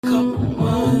Couple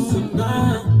months and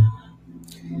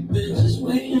been just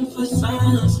waiting for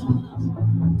signs.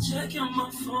 Checking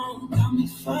my phone, got me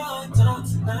fucked up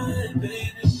tonight,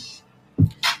 baby.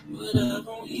 But I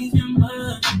won't leave your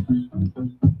mind.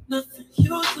 Nothing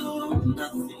you do,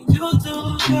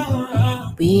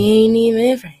 girl. We ain't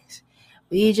even friends.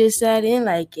 We just sat in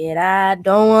like it. I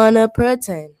don't wanna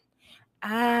pretend.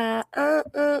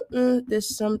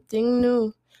 There's something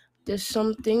new. There's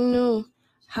something new.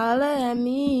 Holla at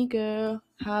me, girl.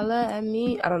 Holla at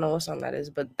me. I don't know what song that is,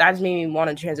 but that just made me want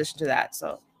to transition to that.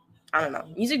 So I don't know.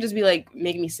 Music just be like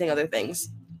making me sing other things.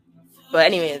 But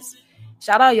anyways,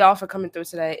 shout out y'all for coming through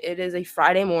today. It is a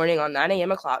Friday morning on 9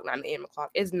 a.m. o'clock. 9 a.m.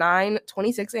 o'clock. It's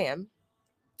 9:26 a.m.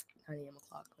 9 a.m.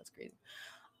 o'clock. That's crazy.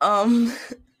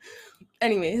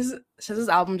 Anyways, SZA's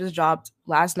album just dropped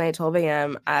last night, 12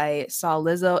 a.m. I saw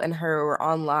Lizzo and her were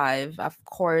on live. Of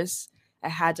course, I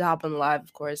had to hop on live,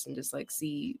 of course, and just like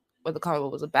see what the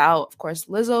convo was about. Of course,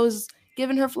 Lizzo's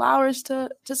giving her flowers to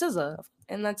SZA,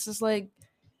 and that's just like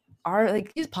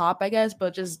he's pop, I guess,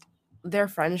 but just their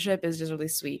friendship is just really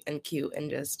sweet and cute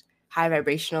and just high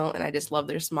vibrational, and I just love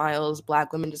their smiles.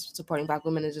 Black women, just supporting Black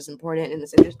women is just important in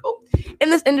this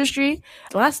industry.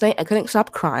 Last night I couldn't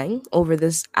stop crying over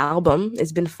this album.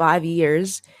 It's been 5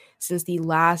 years since the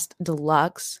last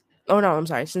deluxe. Oh no, I'm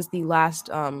sorry, since the last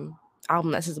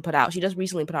album that SZA put out. She just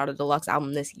recently put out a deluxe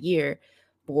album this year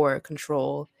for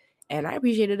Control, and I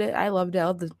appreciated it. I loved it.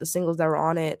 All the singles that were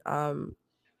on it.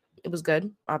 It was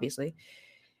good, obviously.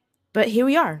 But here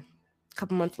we are, a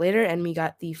couple months later, and we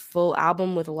got the full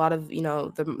album with a lot of,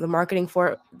 the marketing for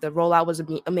it. The rollout was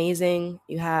amazing.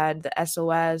 You had the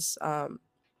SOS,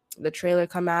 the trailer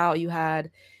come out. You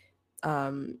had, I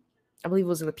believe it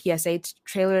was the PSA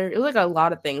trailer. It was like a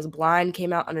lot of things. Blind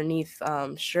came out underneath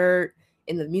shirt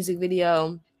in the music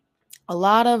video. A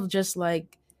lot of just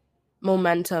like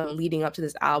momentum leading up to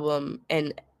this album,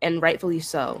 and rightfully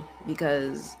so,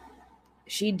 because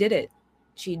she did it.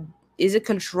 Is it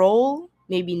Control?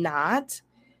 Maybe not,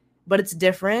 but it's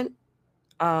different.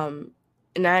 And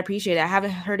I appreciate it. I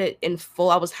haven't heard it in full.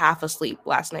 I was half asleep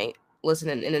last night,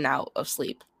 listening in and out of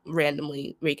sleep,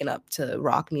 randomly waking up to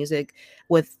rock music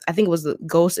with, I think it was the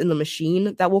Ghost in the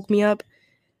Machine that woke me up.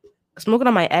 Smoking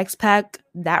on my X-Pac,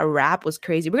 that rap was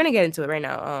crazy. We're gonna get into it right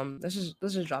now. Let's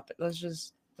just drop it. Let's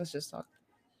just talk.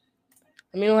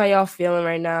 Let me know how y'all feeling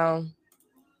right now,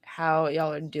 how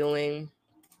y'all are doing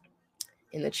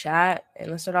in the chat, and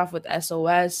let's start off with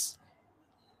SOS.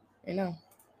 Right now.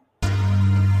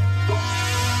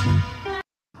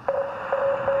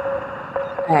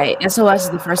 All right, SOS is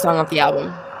the first song off the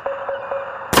album.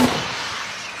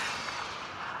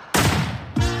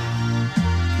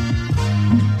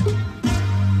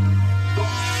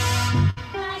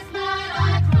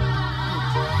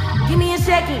 Give me a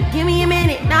second, give me a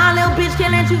minute. Nah, little bitch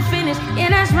can't let you finish. Yeah,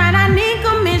 that's right, I need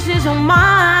commissions on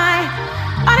mine.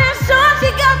 All that songs she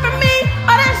got from me,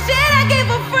 all that shit I gave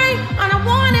for free. And I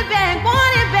want it back,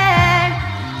 want it back.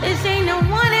 This ain't no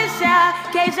one inside.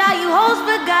 Case how you hoes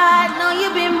forgot. No,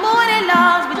 you've been more than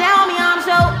lost, but tell me I'm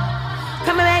so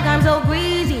coming back, I'm so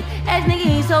greasy. Ass nigga,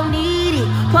 he's so needy.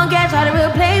 Punk ass try to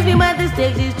replace me, but the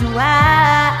stakes is too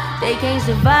high. They can't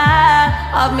survive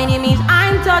off many means.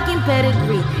 I'm talking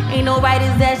pedigree. Ain't no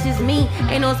writers, that's just me.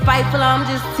 Ain't no spiteful, I'm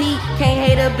just T. Can't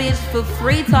hate a bitch for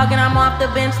free. Talking I'm off the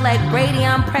bench like Brady.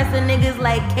 I'm pressing niggas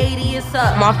like Katie. It's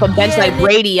up. I'm off the bench like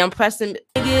Brady. I'm pressing.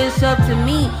 Nigga, it's up to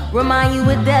me. Remind you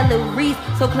with Della Reese.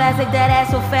 So classic, that ass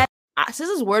so fat.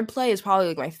 SZA's wordplay is probably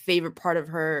like my favorite part of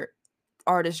her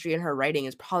artistry, and her writing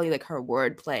is probably like her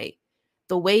wordplay.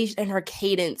 The way and her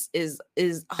cadence is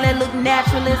that look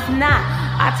natural, it's not.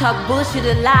 I talk bullshit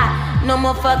a lot. No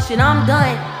more fuck shit, I'm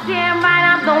done. Damn right,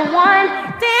 I'm the one.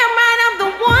 Damn right, I'm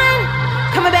the one.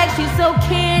 Coming back, she's so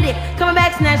candid. Coming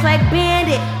back, snatch like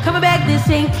Bandit. Coming back, this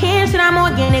ain't can shit. I'm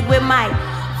organic with my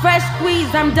fresh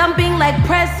squeeze. I'm dumping like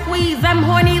press squeeze. I'm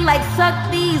horny like suck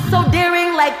these. So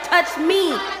daring like touch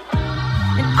me.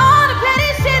 And all the petty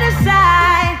shit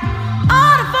aside,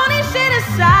 all the phony shit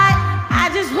aside, I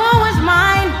just want what's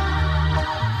mine.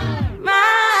 Mine.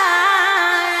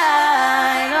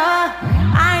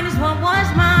 I just want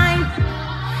what's mine.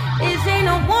 This ain't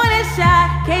no warning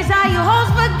shot. Case how you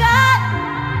hoes forgot.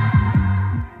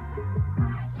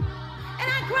 And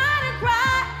I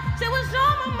cried. Shit was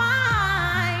on my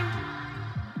mind.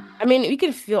 I mean, we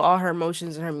can feel all her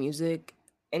emotions in her music.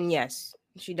 And yes,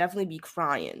 she definitely be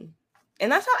crying.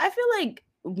 And that's how I feel like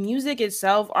music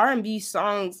itself, R&B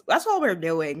songs, that's all we're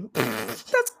doing.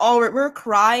 That's all we're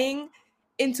crying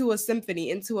into a symphony,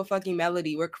 into a fucking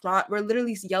melody. We're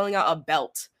literally yelling out a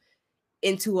belt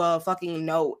into a fucking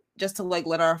note just to like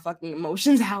let our fucking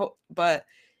emotions out. But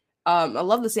I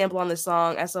love the sample on this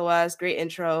song. SOS, great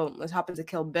intro. Let's hop into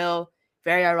Kill Bill.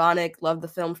 Very ironic. Love the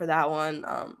film for that one.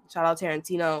 Shout out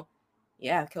Tarantino.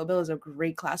 Yeah, Kill Bill is a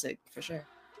great classic for sure.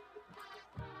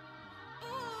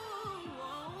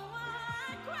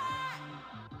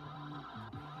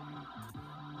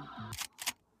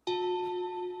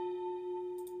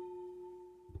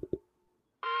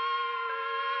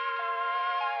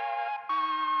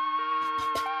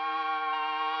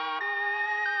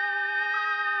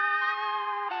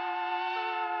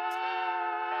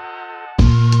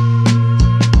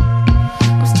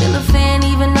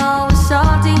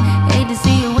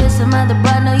 Some other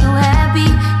but know you happy.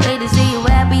 Hate to see you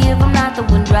happy if I'm not the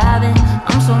one driving.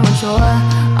 I'm so mature,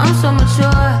 I'm so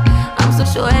mature. I'm so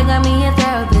sure it got me a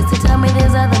therapist to tell me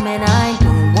there's other men I ain't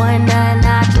doing one night,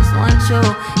 I just want you.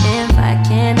 If I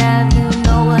can't have you,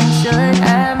 no one should.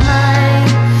 I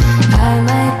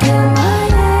might kill my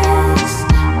ex.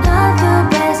 Not the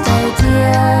best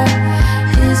idea.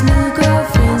 His new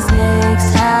girlfriend's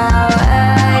next. How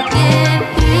I get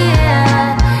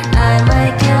here. I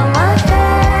might kill my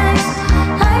ex.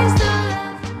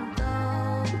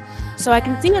 So I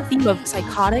can see a theme of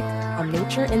psychotic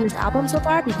nature in this album so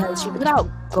far, because she put out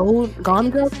Gone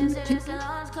Girl 2.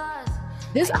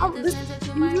 This album, these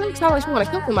lyrics sound like she want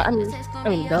to kill him. I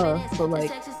mean, duh. But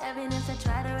like,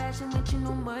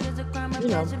 you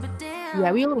know,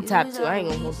 yeah, we a little tapped too. I ain't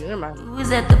gonna hold you. Never mind.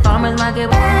 Was at the farmer's market.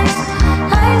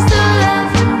 I still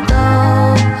love him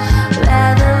though.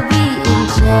 Rather be in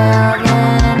jail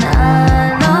than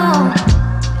alone.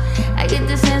 I get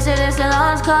the sense that it's a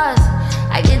lost cause.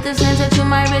 I get the sense that you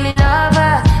might really love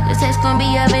her. This text gon'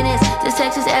 be evidence. This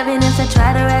text is evidence. I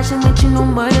try to ration with you. No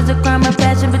murder's a crime of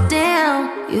passion, but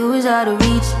damn, you was out of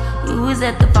reach. You was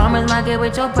at the farmer's market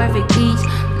with your perfect peach.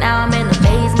 Now I'm in the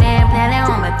basement, planning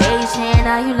on my patient.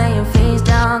 Now you laying face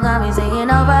down, got me singing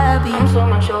over a beat. I'm so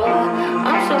mature,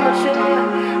 I'm so mature,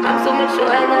 I'm so mature.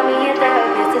 I got me a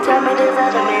therapist to tell me there's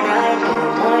other men I ain't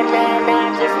doing one night,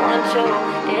 I just want you.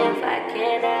 If I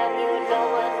can't have you,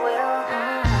 no one will.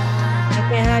 I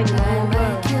can't have you, no one will.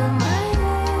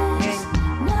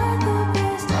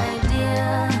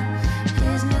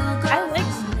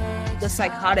 The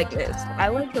psychoticness. I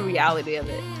like the reality of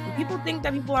it. When people think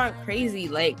that people aren't crazy,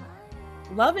 like,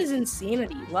 love is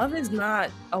insanity. Love is not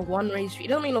a one-way street. It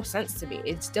don't make no sense to me.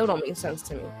 It still don't make sense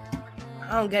to me.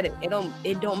 I don't get it. It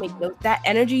don't make no, that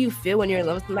energy you feel when you're in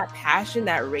love with that passion,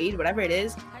 that rage, whatever it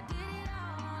is,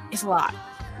 it's a lot.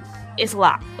 It's a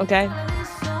lot, okay?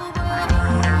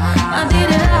 I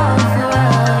did it all for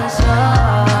us,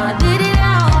 I did it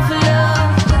all for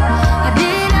love. I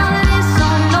did all of this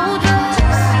on no drugs.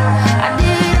 I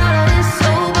did all of this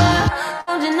sober.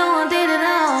 Don't you know I did it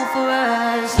all for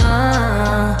us?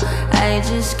 I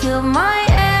just killed my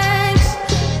ex.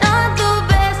 Not the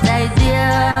best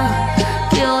idea.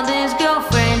 Killed his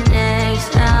girlfriend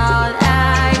next. How'd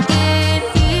I get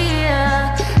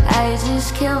here? I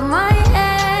just killed my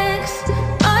ex.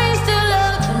 I still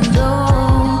love him though.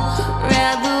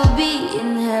 Rather be in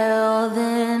hell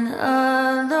than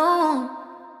alone.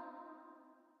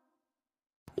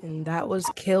 And that was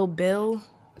Kill Bill,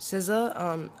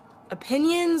 SZA.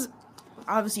 Opinions.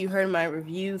 Obviously, you heard my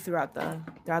review throughout the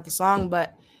song,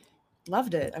 but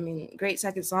loved it. I mean, great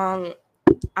second song.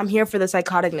 I'm here for the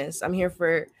psychoticness. I'm here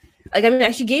for, like, I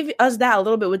mean, she gave us that a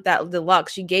little bit with that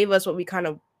deluxe. She gave us what we kind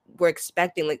of were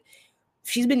expecting. Like,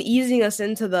 she's been easing us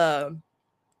into the.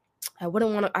 I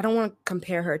don't want to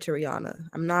compare her to Rihanna.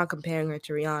 I'm not comparing her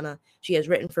to Rihanna. She has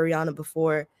written for Rihanna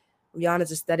before.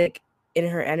 Rihanna's aesthetic in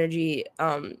her energy,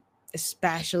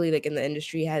 especially like in the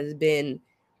industry, has been,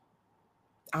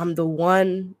 I'm the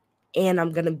one, and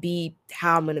I'm gonna be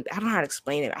how I'm gonna. I don't know how to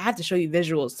explain it. I have to show you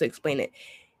visuals to explain it.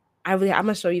 I'm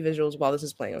gonna show you visuals while this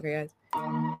is playing, okay, guys?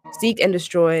 Seek and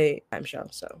Destroy time show.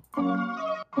 So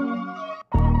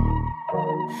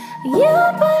you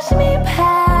push me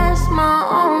past my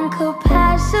own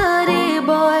capacity,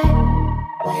 boy.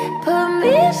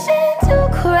 Permission to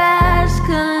crash,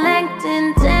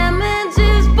 collecting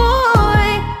damages,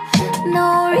 boy.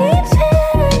 No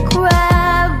reaching and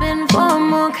grabbing for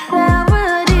more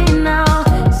clarity now.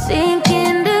 Seek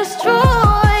and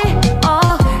destroy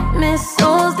all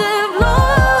missiles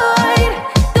deployed.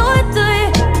 Do it, do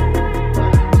it.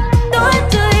 Do it,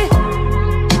 do it.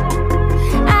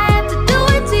 I have to do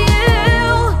it to you.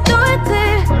 Do it to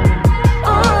you. Oh,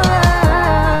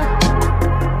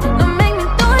 don't make me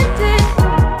do it to you.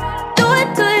 Do it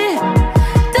to you.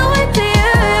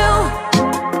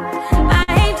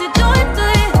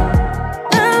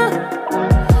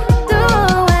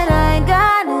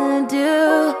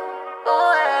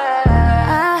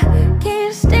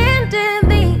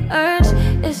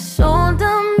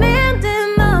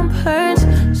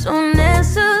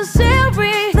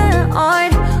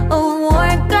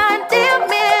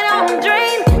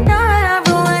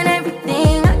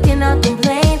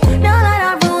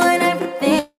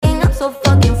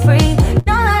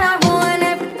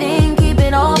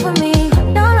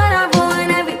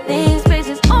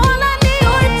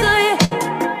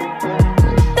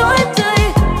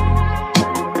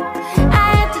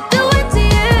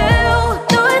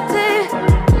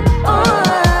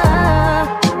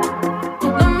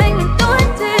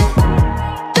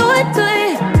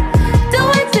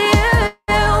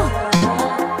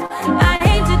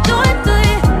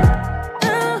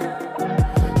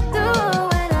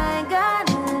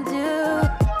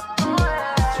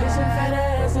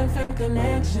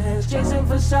 connections, chasing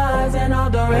for signs in all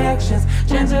directions.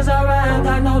 Chances are I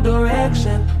got no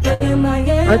direction. In my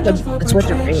head just for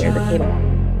protection.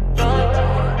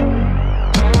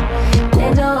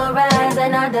 Danger arrives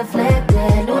and I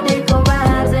deflected. New dick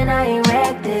arrives and I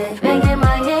erected. Making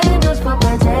my angels for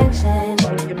protection.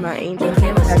 Making my angels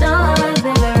for protection. Stars,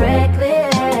 living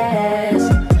reckless.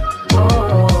 Oh,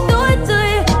 do it to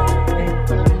you.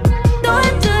 Do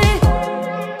it to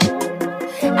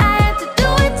you. I have to do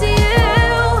it to you.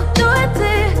 Do it to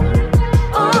you.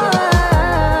 Oh,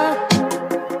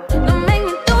 don't make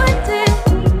me do it to you.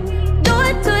 Do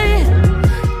it to you.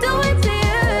 Do it to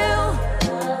you.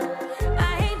 I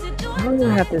hate to do it. I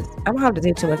don't have to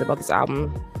say too much about this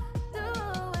album.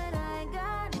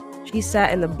 She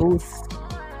sat in the booth,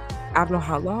 I don't know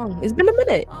how long. It's been a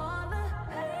minute.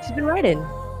 She's been writing.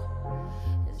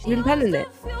 She's been penning it.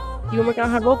 She's been working on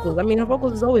her vocals. I mean, her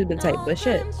vocals has always been tight, but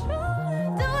shit.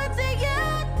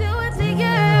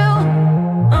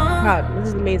 Proud. This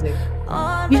is amazing.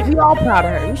 We all proud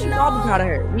of her. We should all be proud of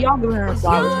her. We all give her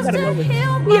flowers. She gotta know this. He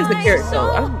is the carrot,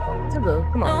 though.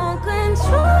 Come on. Do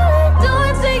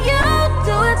it to you.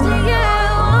 Do it to you.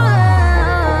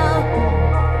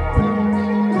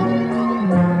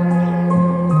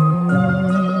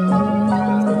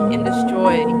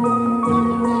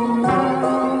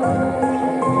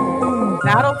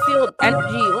 Battlefield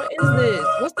energy. What is this?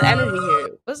 What's the energy here?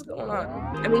 What's going on?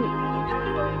 I mean,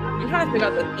 I'm trying to figure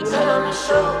out the theme.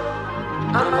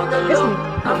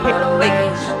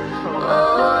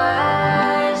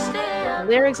 The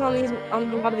lyrics on a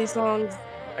lot of these songs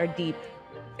are deep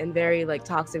and very like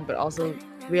toxic, but also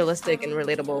realistic and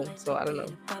relatable. So I don't know.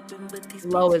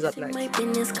 Low is up next. My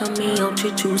business coming out,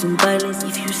 you're choosing violence.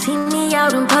 If you see me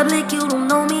out in public, you don't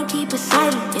know me, keep it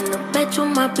silent. In the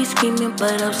bedroom, I be screaming,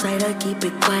 but outside I keep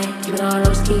it quiet. Keep it all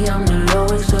low-key, I'm the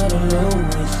lowest of the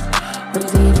lowest. But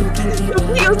if you can keep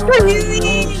it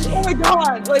crazy. Oh my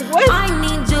god, like what? I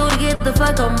need you to get the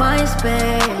fuck on my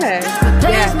space. Okay.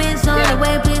 Replacements on the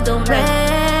way, please don't play.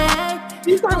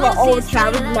 He's talking about, oh,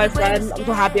 Travis is my friend. I'm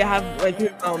so happy I have like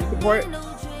his support.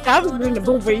 Travis was in the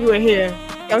booth when you were here.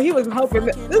 Yo, he was helping.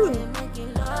 This is no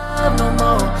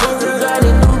more. You got a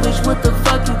new bitch, what the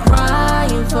fuck you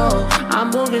crying for? I'm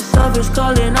moving service,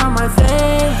 calling on my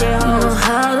favorite. You know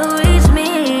how to reach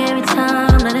me every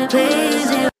time that it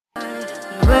plays it.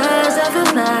 Rise up and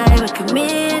fly, we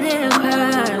committed a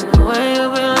crime. Where you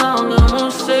belong, I'm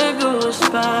gonna take you a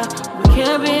spot. We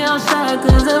can't be outside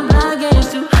cause the block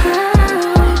is too high.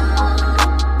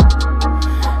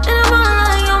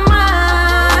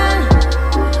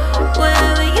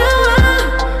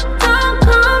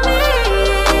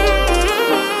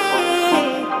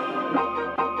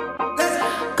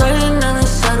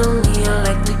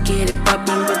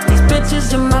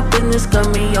 In my business, got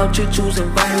me out, you choosing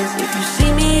violence. If you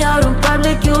see me out in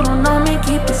public, you don't know me,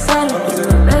 keep it silent. In the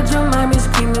bedroom, I be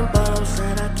screaming, but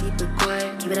outside I keep it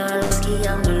quiet. Keep it all low-key,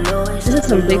 I'm the lowest. This is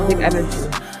some big energy.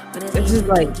 This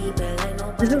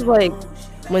is like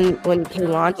when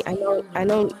Kehlani, I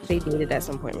know they dated at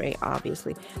some point, right?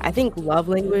 Obviously. I think Love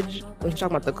Language, when she's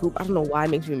talking about the coupe, I don't know why it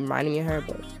makes me reminding me of her,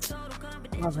 but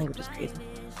Love Language is crazy.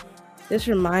 This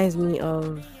reminds me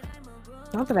of,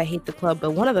 not that I hate the club,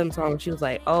 but one of them songs, she was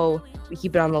like, oh, we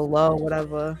keep it on the low,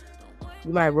 whatever.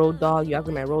 You my road dog, you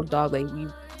acting my road dog. Like,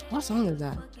 what song is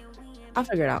that? I'll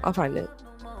figure it out. I'll find it.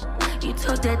 You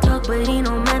talk that talk, but he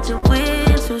don't match up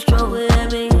with, so strong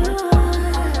with me.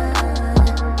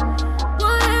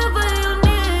 Whatever you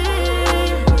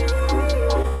need,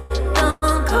 don't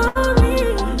call me.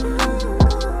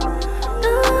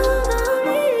 Don't call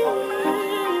me.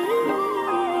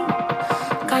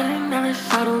 Got another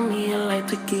shot on me, I like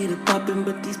to get it poppin',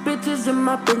 but these bitches in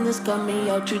my business got me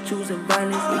out, you choosing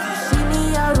violence. If you see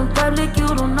me out in public, you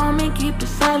don't know me, keep it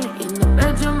silent. In the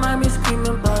bedroom, I be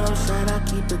screaming, but outside I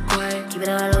keep it quiet. Keep it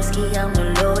all low-key, I'm the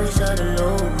lowest of the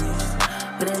lowest.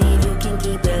 But if you can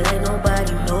keep it, let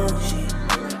nobody know shit.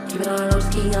 Keep it all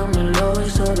low-key, I'm the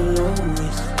lowest of the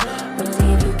lowest. But if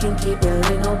you can keep it,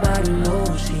 let nobody know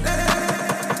shit.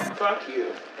 Fuck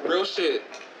you. Real shit.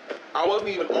 I wasn't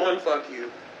even on fuck you.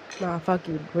 Nah, fuck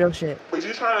you. Real shit. Was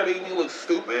you trying to make me look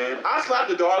stupid? I slapped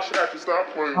the dog shit after stop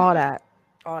playing. All that.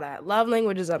 Love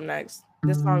Language is up next.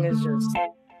 This song is just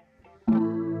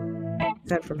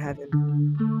sent from heaven.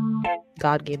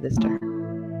 God gave this to her.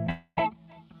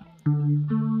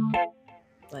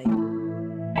 Like,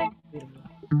 beautiful.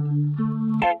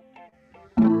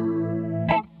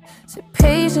 So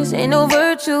patience ain't no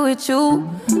virtue with you.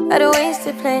 I done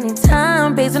wasted plenty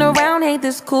time pacing around, hate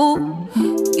this cool.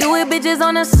 You with bitches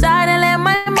on the side and let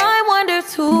my mind wander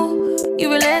too.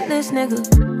 You relentless nigga,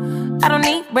 I don't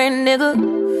need brand nigga.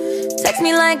 Text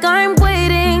me like I'm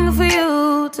waiting for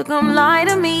you to come lie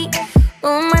to me.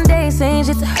 On my days saying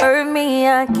shit to hurt me,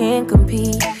 I can't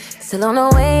compete. Still on the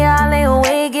way, I lay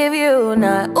awake if you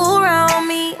not around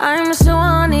me. I'm so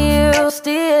on you,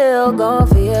 still go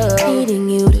for you. Needing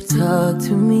you to talk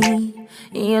to me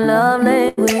in your love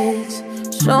language.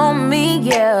 Show me,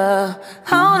 yeah,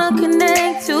 how to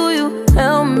connect to you.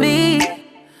 Help me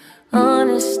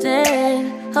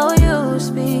understand how you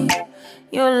speak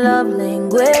your love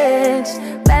language.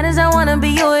 Bad as I wanna be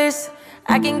yours,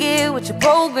 I can get with your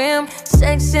program.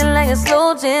 Section like a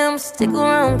slow jam. Stick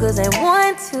around cause I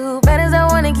want to. Bad as I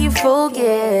wanna keep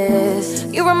focused.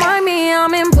 You remind me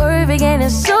I'm imperfect and it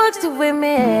sucks to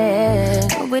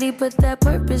admit. Nobody put that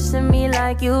purpose in me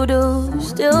like you do.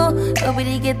 Still,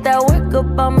 nobody get that work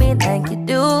about me like you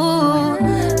do.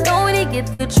 Nobody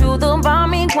get the truth about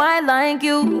me quite like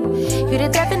you. You're the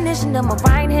definition of my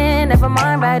right hand. Never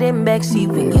mind riding backseat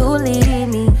when you lead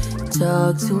me.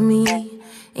 Talk to me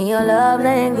in your love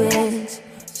language.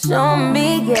 Show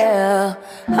me, yeah,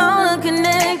 how to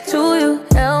connect to you.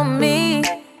 Help me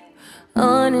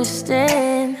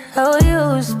understand how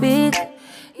you speak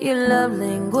your love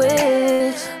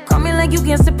language. Call me like you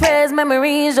can suppress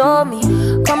memories of me.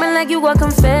 Call me like you got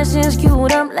confessions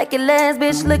queued up, like your last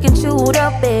bitch looking chewed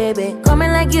up, baby. Call me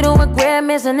like you don't regret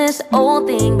missing this old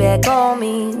thing back on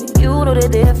me. You know the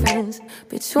difference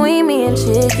between me and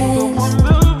chickens.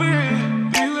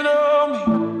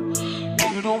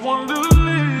 You don't want to live.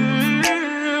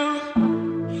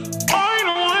 I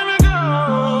don't wanna go.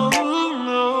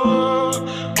 No,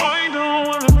 I don't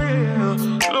wanna live.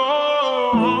 No.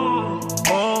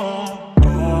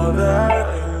 All that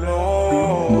I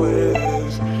know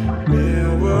is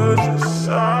there was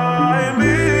inside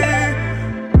me.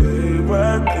 They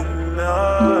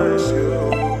recognize you.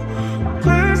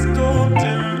 Please don't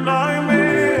deny me.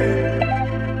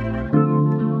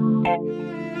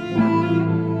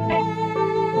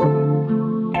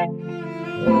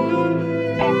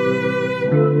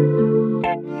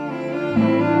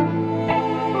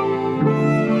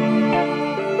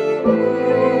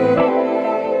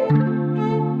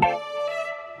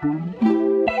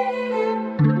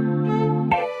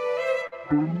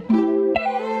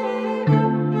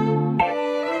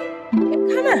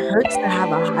 Hurts to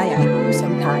have a high IQ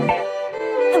sometimes.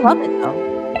 I love it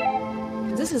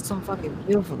though. This is so fucking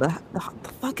beautiful. The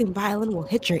fucking violin will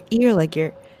hit your ear like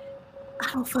you're,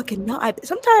 I don't fucking know.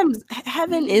 Sometimes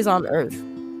heaven is on earth.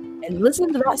 And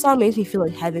listening to that song makes me feel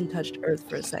like heaven touched earth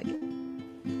for a second.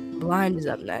 Blind is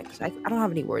up next. I don't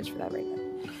have any words for that right now.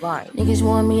 Blind. Niggas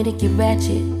want me to get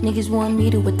ratchet. Niggas want me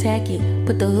to attack it.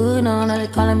 Put the hood on, all they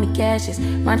calling me Cassius.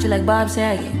 Rhyme you like Bob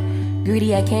Saget.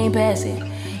 Greedy, I can't pass it.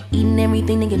 Eating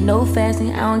everything, nigga, no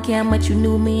fasting. I don't care how much you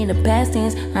knew me in the past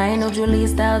tense. I ain't no Julia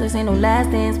Stiles, this ain't no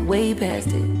last dance. Way past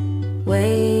it.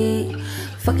 Wait.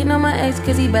 Fucking on my ex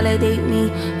cause he validate me.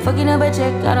 Fucking up a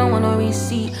check, I don't want no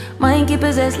receipt. Mind get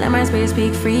possessed, let my spirit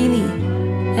speak freely.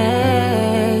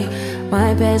 Hey,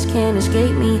 my past can't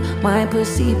escape me. My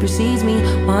pussy precedes me.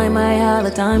 Why my how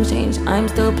the times change? I'm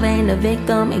still playing the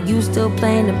victim and you still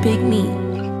playing the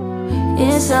pygmy.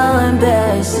 It's so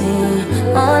embarrassing,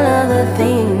 all of the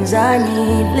things I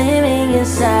need living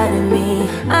inside of me.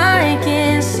 I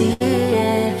can see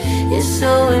it, it's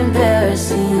so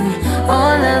embarrassing,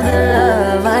 all of the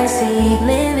love I see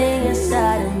living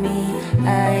inside of me.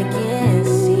 I can't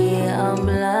see, I'm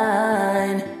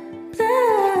blind.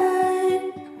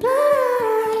 Blind,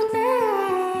 blind, blind,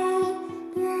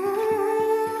 blind,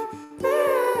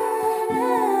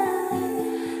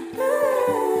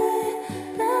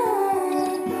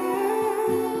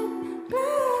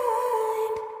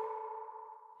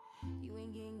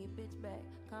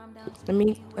 Let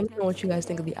me know what you guys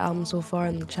think of the album so far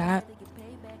in the chat.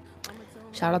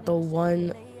 Shout out the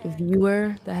one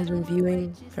viewer that has been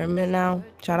viewing for a minute now.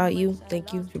 Shout out you.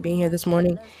 Thank you for being here this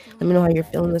morning. Let me know how you're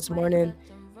feeling this morning.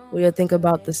 What do you think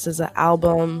about this as an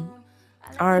album?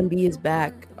 R&B is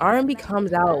back. R&B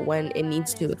comes out when it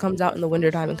needs to. It comes out in the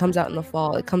wintertime. It comes out in the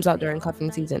fall. It comes out during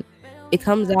cuffing season. It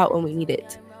comes out when we need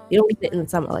it. You don't need it in the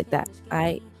summer like that.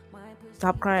 Alright?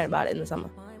 Stop crying about it in the summer.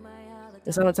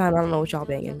 The summertime, I don't know what y'all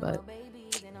banging, but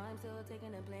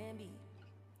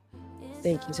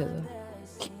thank you, Sizzle.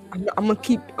 I'm gonna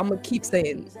keep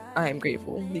saying I am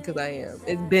grateful because I am.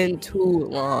 It's been too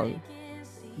long,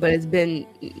 but it's been,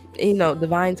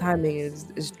 divine timing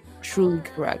is truly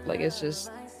correct. Like, it's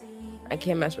just, I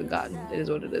can't mess with God. It is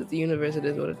what it is. The universe, it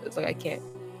is what it is. Like, I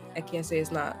can't say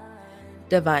it's not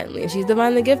divinely. And she's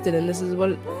divinely gifted, and this is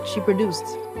what she produced.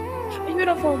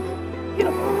 Beautiful,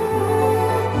 beautiful.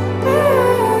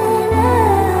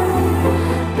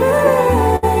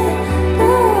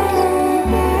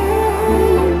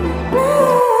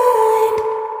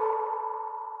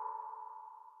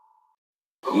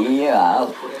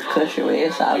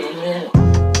 album, yeah.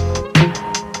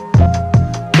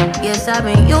 Yes, I've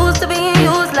been used to being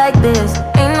used like this.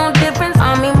 Ain't no difference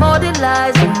on me, more than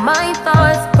lies in my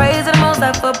thoughts. Praise the most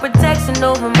I for protection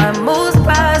over my most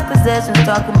prized possessions.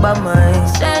 Talking about mine.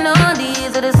 Sharing on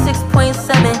these are the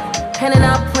 6.7, handing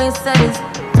out poinsettias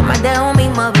to my dad,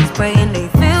 homie, mothers, praying they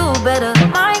feel better.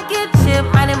 Might get chipped,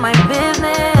 minding my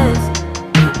business.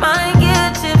 Might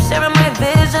get chipped, sharing my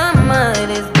vision. Might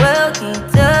as well keep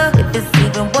up if it's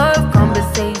even worth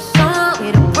conversation.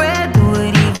 Hit a bread, do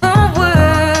it even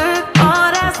work. All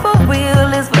that's for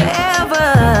real is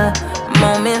forever.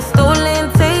 Moments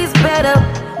stolen taste better.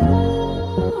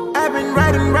 I've been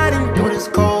riding through this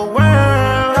cold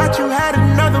world. Thought you had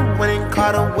another one and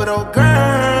caught a widow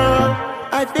girl.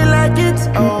 I feel like it's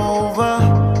over.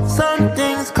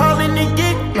 Something's calling to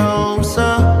get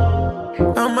closer.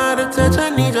 I'm out of touch, I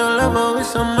need your love, oh,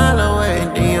 it's a mile away.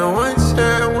 Do you want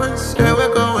share,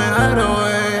 we're going either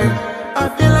way. I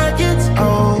feel like it's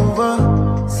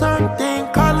over. Something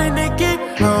calling to get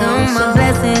closer. Count my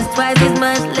blessings twice as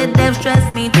much, let them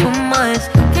stress me too much.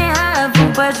 Can't hide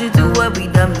from pressure to what we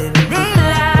done living they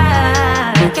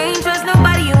lie. Can't trust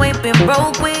nobody you ain't been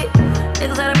broke with.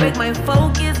 Niggas gotta break my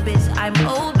focus, bitch, I'm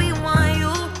Obi-Wan,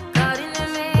 you caught in the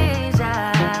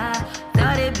measure.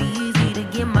 Thought it'd be easy to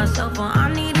get myself on,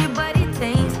 I need it, but it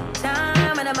takes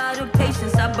time. And I'm out of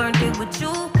patience, I burnt it with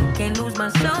you. Can't lose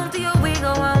myself to your wiggle,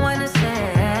 I wanna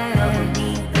say. Don't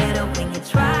need better when you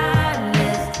try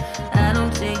this. I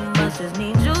don't take much, just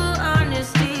need your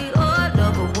honesty. Or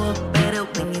love will work better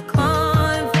when you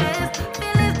confess.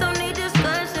 Feelings don't need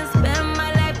discussion, spend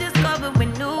my life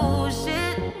discovering new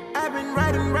shit. I've been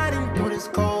riding through this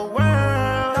cold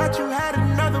world. Thought you had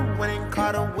another one and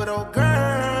caught a widow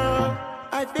girl.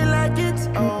 I feel like it's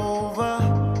over.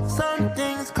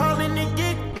 Something's calling to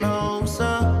get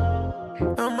closer.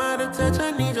 I'm out of touch,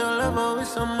 I need your love, oh,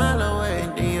 it's a mile away.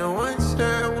 Do you want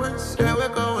share, we're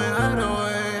going either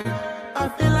way. I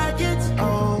feel like it's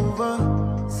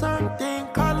over. Something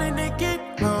calling to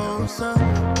get closer.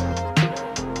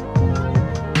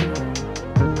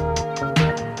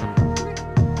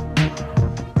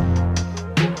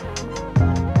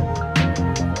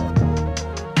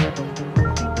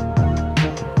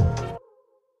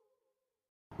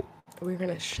 We're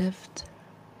gonna shift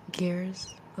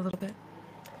gears a little bit.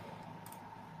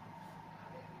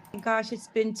 Gosh, it's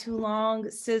been too long.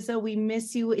 SZA, we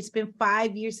miss you. It's been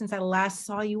 5 years since I last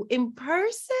saw you in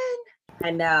person. I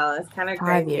know, it's kind of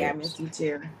 5 crazy. I years. miss you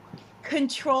too.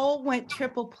 Control went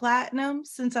triple platinum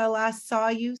since I last saw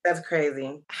you. That's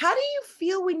crazy. How do you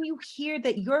feel when you hear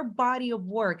that your body of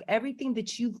work, everything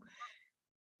that you've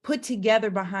put together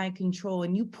behind Control,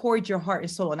 and you poured your heart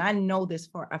and soul, and I know this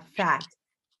for a fact,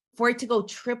 for it to go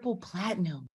triple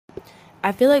platinum?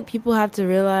 I feel like people have to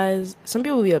realize, some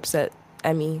people will be upset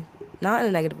at me, not in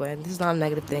a negative way. This is not a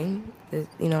negative thing.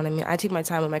 You know what I mean? I take my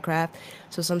time with my craft.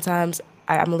 So sometimes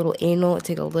I'm a little anal. It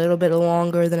takes a little bit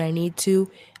longer than I need to.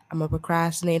 I'm a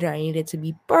procrastinator. I need it to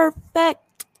be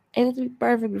perfect. I need it to be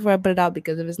perfect before I put it out,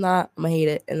 because if it's not, I'm going to hate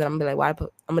it. And then I'm going to be like,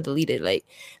 I'm going to delete it. Like,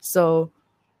 so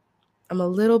I'm a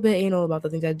little bit anal about the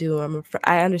things I do.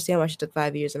 I understand why she took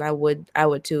 5 years, and I would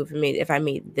too if I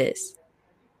made this.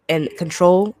 And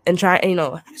Control, and trying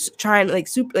like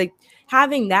super, like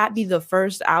having that be the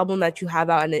first album that you have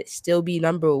out and it still be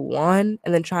number one,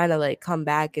 and then trying to like come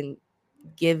back and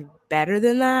give better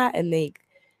than that and make,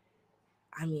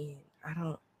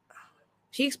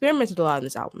 she experimented a lot on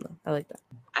this album though. I like that.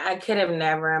 I could have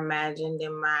never imagined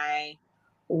in my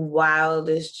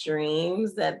wildest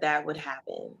dreams that would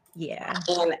happen. Yeah.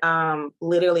 And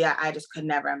literally I just could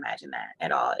never imagine that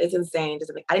at all. It's insane.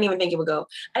 I didn't even think it would go,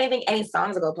 I didn't think any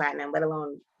songs would go platinum, let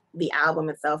alone the album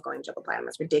itself going triple platinum.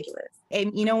 It's ridiculous.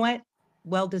 And you know what?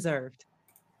 Well deserved.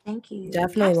 Thank you.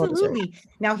 Definitely. Absolutely.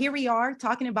 Now here we are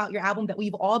talking about your album that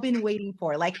we've all been waiting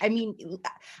for. Like, I mean,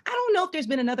 I don't know if there's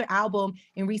been another album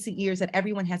in recent years that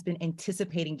everyone has been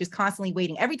anticipating, just constantly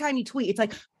waiting. Every time you tweet, it's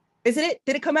like, isn't it?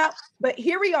 Did it come out? But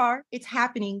here we are. It's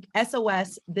happening.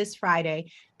 SOS this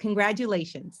Friday.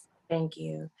 Congratulations. Thank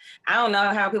you. I don't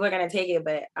know how people are going to take it,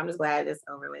 but I'm just glad it's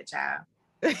over with, child.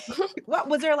 What,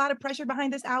 was there a lot of pressure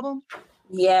behind this album?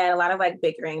 Yeah, a lot of like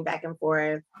bickering back and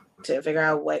forth to figure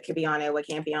out what could be on it, what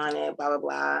can't be on it, blah, blah,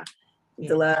 blah. Yeah.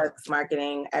 Deluxe,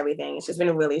 marketing, everything. It's just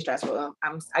been really stressful.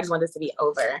 I just want this to be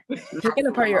over. Picking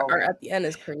apart your art at the end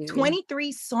is crazy.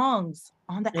 23 songs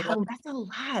on the album. That's a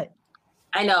lot.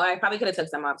 I know. I probably could have took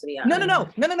some off, to be honest. No.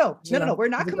 We're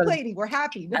not complaining. We're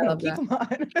happy. No, keep them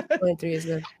on. 23 is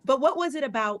good. But what was it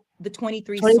about the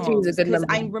 23 songs? Is a good number.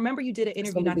 I remember you did an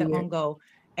interview not that long ago,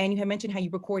 and you had mentioned how you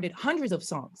recorded hundreds of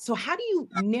songs. So how do you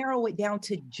narrow it down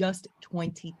to just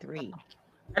 23?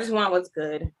 I just want what's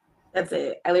good. That's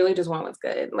it. I literally just want what's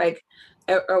good. Like,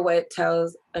 or what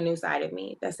tells a new side of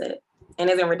me. That's it. And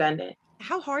isn't redundant.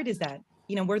 How hard is that?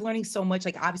 You know, we're learning so much.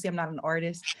 Like, obviously, I'm not an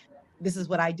artist. This is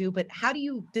what I do, but how do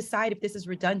you decide if this is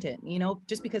redundant? You know,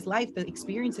 just because life, the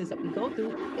experiences that we go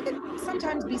through, it can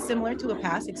sometimes be similar to a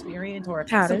past experience or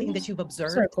something that you've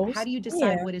observed. circles. How do you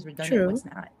decide what is redundant and what's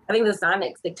not? I think the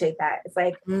sonics dictate that. It's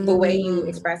like the way you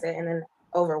express it and then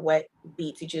over what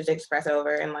beats you choose to express it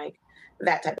over and like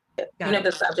that type of thing. You know,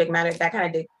 the subject matter, that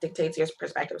kind of dictates your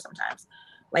perspective sometimes.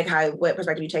 Like what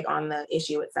perspective you take on the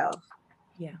issue itself.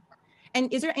 Yeah.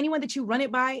 And is there anyone that you run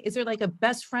it by? Is there like a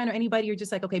best friend or anybody you're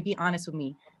just like, okay, be honest with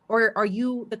me? Or are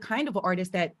you the kind of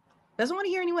artist that doesn't want to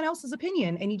hear anyone else's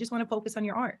opinion and you just want to focus on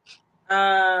your art?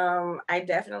 I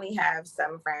definitely have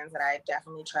some friends that I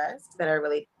definitely trust that are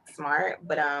really smart,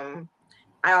 but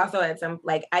I also had some,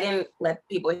 like, I didn't let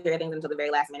people hear things until the very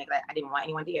last minute because I didn't want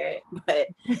anyone to hear it, but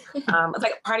it's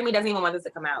like part of me doesn't even want this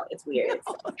to come out. It's weird.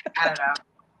 I don't know.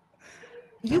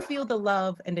 You feel the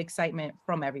love and excitement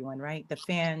from everyone, right? The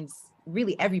fans,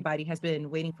 really everybody has been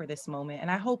waiting for this moment.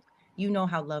 And I hope you know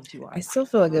how loved you are. I still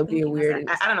feel like it'd be a weird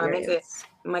I don't know, it makes it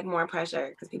like more pressure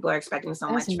because people are expecting so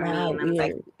much from me. And I'm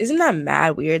like, isn't that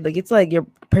mad weird? Like, it's like you're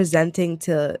presenting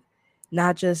to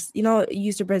not just, you know, you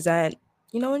used to present,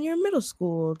 you know, in your middle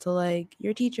school to like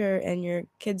your teacher and your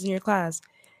kids in your class.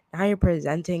 Now you're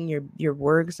presenting your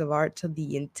works of art to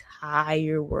the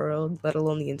entire world, let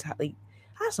alone the entire, like,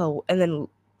 that's a, and then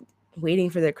waiting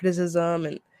for their criticism,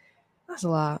 and that's a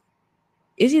lot.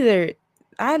 It's either,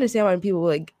 I understand why people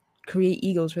like create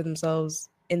egos for themselves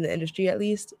in the industry at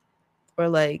least, or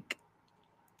like,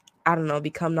 I don't know,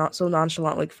 become not so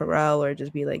nonchalant like Pharrell, or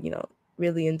just be like, you know,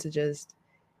 really into just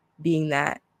being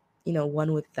that, you know,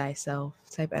 one with thyself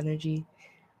type energy,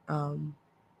 and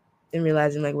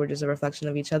realizing like we're just a reflection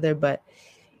of each other. But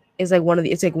it's like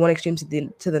it's like one extreme to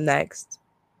the next.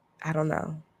 I don't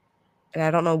know, and I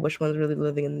don't know which one's really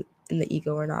living in the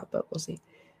ego or not, but we'll see.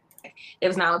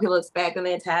 It's not what people expect, and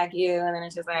they attack you, and then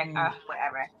it's just like,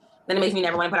 whatever. Then it makes me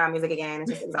never want to put out music again.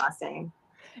 It's just exhausting.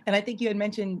 And I think you had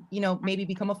mentioned, you know, maybe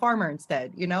become a farmer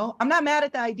instead. You know, I'm not mad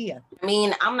at the idea. I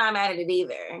mean, I'm not mad at it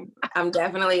either. I'm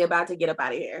definitely about to get up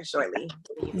out of here shortly.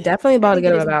 Definitely about to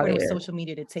get up out of here. Social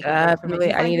media to take a break from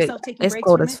it. I need it. It's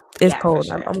cold. It's cold.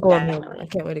 Sure. I'm going home. I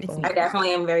can't wait to go home. I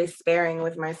definitely am very sparing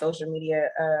with my social media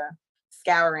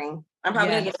scouring. I'm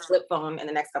probably gonna get a flip phone in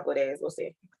the next couple of days. We'll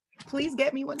see. Please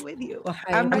get me one with you.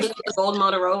 I'm getting a gold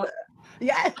Motorola.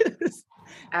 Yes. Please.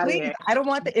 I don't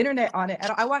want the internet on it.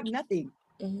 I want nothing.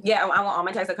 Yeah, I want all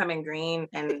my texts to come in green,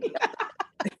 and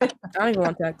I don't even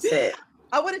want text.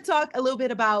 I want to talk a little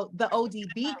bit about the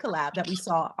ODB collab that we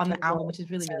saw on the album, which is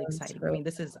really, really exciting. I mean,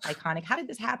 this is iconic. How did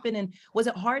this happen? And was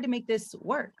it hard to make this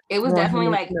work? It was definitely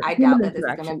like, I doubt that this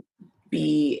is going to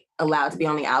be allowed to be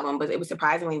on the album, but it was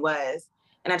surprisingly was.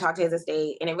 And I talked to his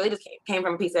estate, and it really just came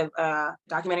from a piece of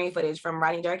documentary footage from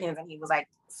Rodney Jerkins, and he was like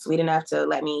sweet enough to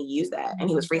let me use that. And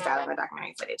he was freestyling the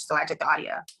documentary footage. So I took the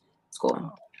audio. It's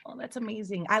cool. Oh, that's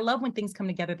amazing. I love when things come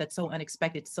together that's so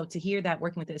unexpected. So to hear that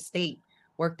working with the estate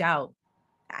worked out,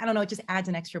 I don't know, it just adds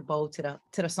an extra bow to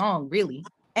the song, really.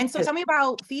 And so tell me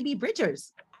about Phoebe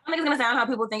Bridgers. I don't think it's going to sound how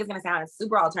people think it's going to sound. It's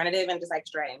super alternative and just like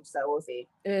strange. So we'll see.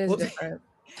 It is different.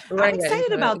 I'm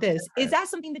excited about this. Is that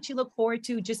something that you look forward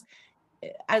to just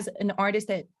as an artist,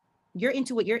 that you're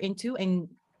into what you're into? And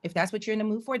if that's what you're in the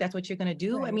mood for, that's what you're going to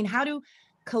do? Right. I mean, how do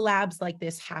collabs like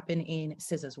this happen in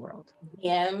SZA's world?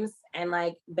 DMs and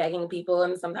like begging people,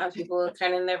 and sometimes people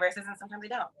turn in their verses and sometimes they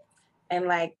don't. And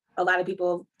like a lot of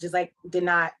people just like did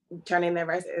not turn in their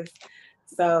verses.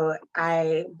 So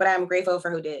but I'm grateful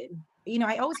for who did. You know,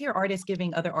 I always hear artists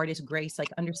giving other artists grace, like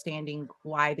understanding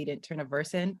why they didn't turn a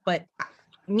verse in. But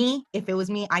me, if it was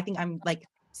me, I think I'm like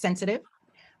sensitive.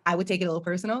 I would take it a little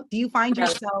personal. Do you find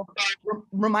yourself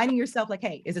reminding yourself like,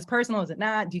 hey, is this personal? Is it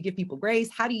not? Do you give people grace?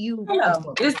 How do you?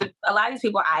 A lot of these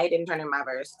people, I didn't turn in my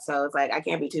verse. So it's like, I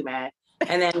can't be too mad.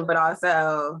 And then, but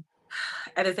also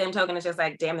at the same token, it's just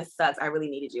like, damn, this sucks. I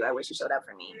really needed you. I wish you showed up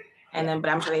for me. And then,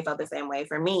 but I'm sure they felt the same way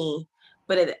for me.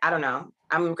 But I don't know.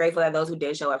 I'm grateful that those who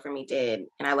did show up for me did.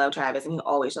 And I love Travis, and he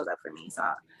always shows up for me. So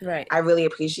I really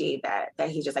appreciate that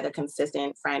he's just like a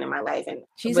consistent friend in my life. And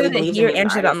she's really in here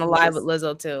and shit on the live with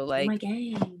Lizzo too. Like, oh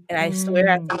my God. And I swear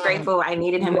I'm grateful. I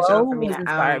needed him to show up for me.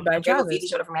 I'm grateful Phoebe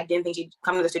showed up for me. I didn't think she'd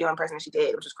come to the studio in person, and she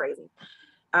did, which was crazy.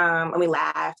 And we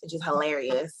laughed, and she's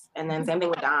hilarious. And then same thing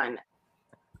with Dawn,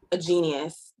 a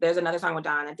genius. There's another song with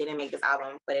Dawn that didn't make this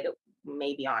album, but it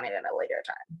may be on it at a later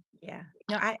time. Yeah.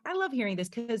 No, I love hearing this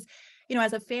because, you know,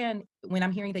 as a fan, when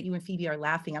I'm hearing that you and Phoebe are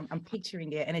laughing, I'm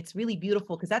picturing it, and it's really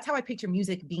beautiful because that's how I picture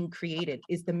music being created,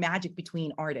 is the magic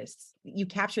between artists. You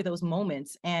capture those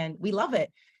moments and we love it.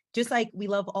 Just like we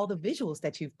love all the visuals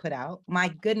that you've put out. My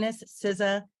goodness,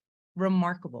 SZA,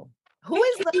 remarkable.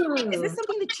 Is this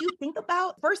something that you think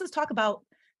about? First, let's talk about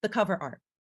the cover art.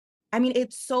 I mean,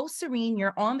 it's so serene.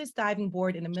 You're on this diving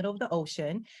board in the middle of the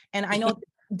ocean. And I know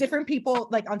different people,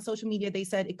 like on social media, they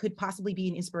said it could possibly be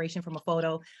an inspiration from a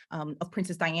photo of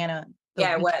Princess Diana.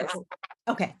 Yeah, it was.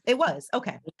 Okay, it was.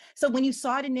 Okay. So when you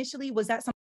saw it initially, was that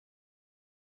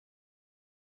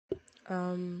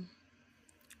something?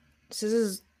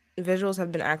 SZA's visuals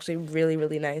have been actually really,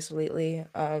 really nice lately.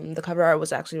 The cover art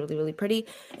was actually really, really pretty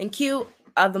and cute.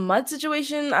 The mud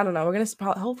situation, I don't know. We're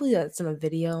gonna hopefully that's in a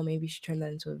video. Maybe she turned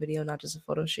that into a video, not just a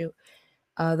photo shoot.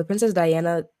 The Princess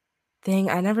Diana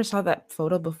thing, I never saw that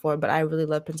photo before, but I really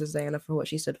love Princess Diana for what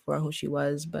she stood for and who she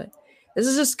was. But this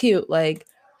is just cute. Like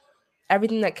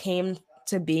everything that came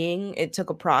to being, it took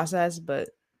a process, but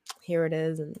here it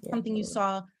is. And yeah, something you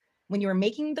saw when you were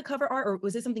making the cover art, or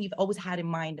was this something you've always had in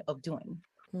mind of doing?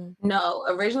 No,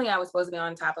 originally I was supposed to be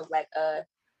on top of like a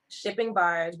shipping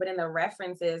barge, but in the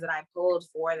references that I pulled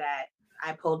for that,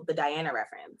 I pulled the Diana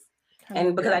reference.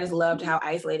 And because I just loved how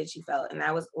isolated she felt, and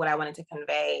that was what I wanted to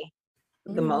convey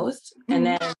the most. And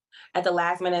then at the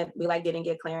last minute, we like didn't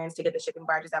get clearance to get the shipping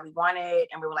barges that we wanted,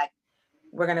 and we were like,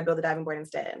 we're gonna build a diving board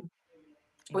instead.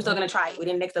 We're still gonna try. We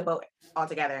didn't nix the boat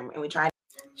altogether, and we tried.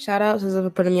 Shout out to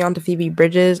putting me on to Phoebe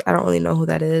Bridges. I don't really know who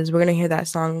that is. We're gonna hear that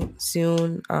song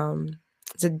soon.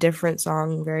 It's a different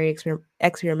song, very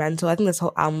experimental. I think this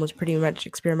whole album was pretty much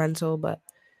experimental, but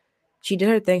she did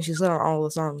her thing. She slid on all the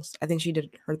songs. I think she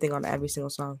did her thing on every single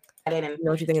song. I didn't. You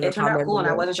know what you think in the comments? It turned out cool, and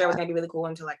I wasn't sure it was gonna gonna be really cool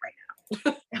until like right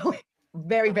now.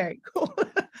 Very, very cool.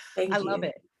 Thank you. Love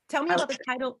it. Tell me about the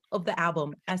title of the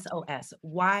album, SOS.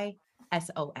 Why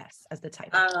SOS as the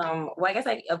title? Well, I guess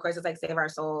like of course it's like save our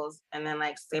souls and then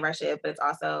like save our shit, but it's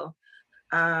also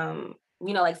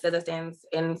you know, like SZA stands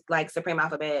in like Supreme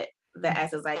Alphabet. The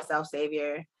S is like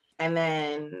self-savior. And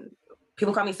then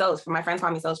people call me Sos. My friends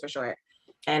call me Sos for short.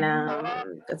 And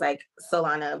it's like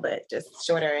Solana, but just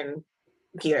shorter and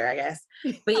cuter, I guess.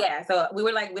 But yeah, so we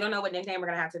were like, we don't know what nickname we're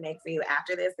gonna have to make for you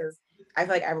after this, because I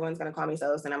feel like everyone's gonna call me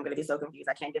Sos and I'm gonna be so confused.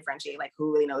 I can't differentiate like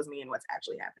who really knows me and what's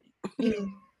actually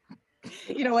happening.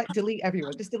 You know what? Delete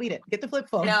everyone. Just delete it. Get the flip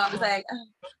phone. No, I was like,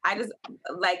 I just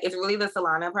like, it's really the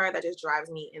Solana part that just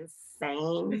drives me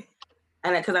insane.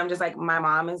 And because I'm just like, my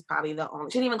mom is probably the only,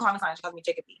 she didn't even call me Solana, she calls me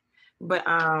Chicopee. But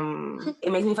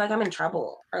it makes me feel like I'm in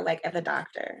trouble or like at the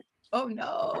doctor. Oh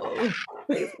no.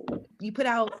 You put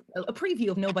out a preview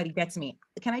of Nobody Gets Me.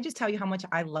 Can I just tell you how much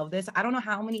I love this? I don't know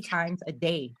how many times a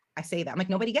day I say that. I'm like,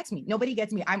 nobody gets me. Nobody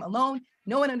gets me. I'm alone.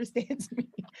 No one understands me.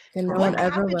 And no one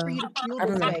ever will. For you to feel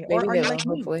this way? Or are you like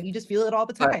me? You just feel it all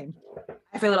the time?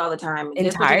 I feel it all the time.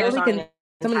 Entirely? Can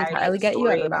someone entirely get you?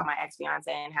 About my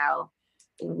ex-fiance and how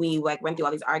we like went through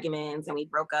all these arguments and we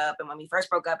broke up. And when we first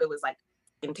broke up, it was like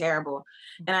terrible.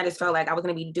 And I just felt like I was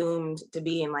going to be doomed to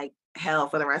be in like hell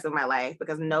for the rest of my life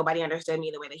because nobody understood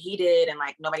me the way that he did. And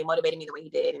like nobody motivated me the way he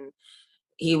did. And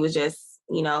he was just,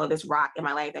 you know, this rock in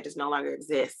my life that just no longer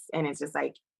exists. And it's just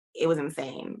like, it was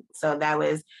insane. So that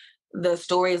was the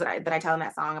stories that I tell in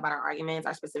that song about our arguments,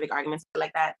 our specific arguments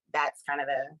like that. That's kind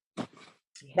of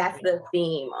that's the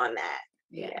theme on that.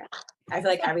 Yeah. I feel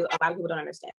like a lot of people don't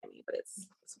understand me, but it's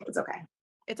okay.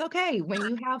 It's okay. When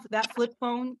you have that flip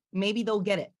phone, maybe they'll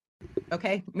get it.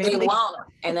 Okay. Maybe they won't.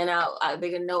 And then they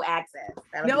get no access.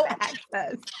 No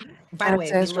access. By the way,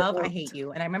 we love I Hate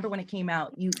You. And I remember when it came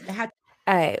out, you had.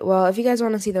 All right. Well, if you guys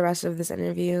want to see the rest of this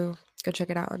interview, go check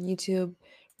it out on YouTube.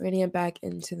 We're going to get back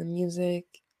into the music.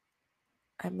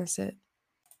 I miss it.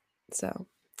 So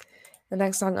the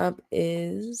next song up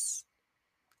is,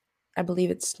 I believe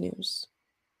it's Snooze.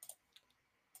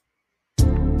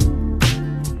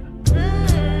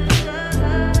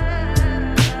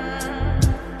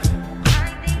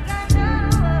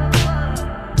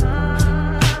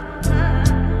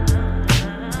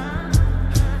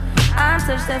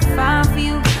 Touch that 5 for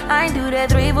you. I ain't do that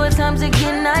 3-4 times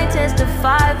again. I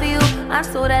testify for you. I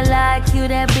told I like you,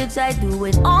 that bitch. I do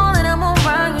it all that I'm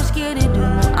around. You scared to do.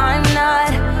 I'm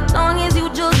not. Long as you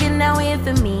joking, now in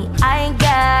for me. I ain't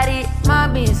got it.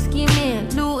 Mobbing, scheming,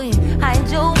 looting, hide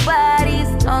your bodies.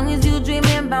 Long as you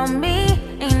dreaming about me,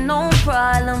 ain't no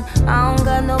problem. I don't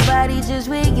got nobody just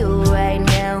with you right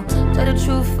now. Tell the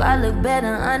truth, I look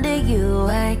better under you.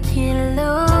 I can't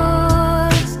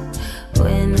lose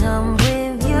when I'm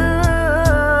with you.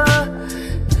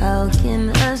 How can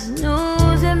I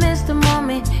snooze and miss the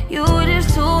moment? You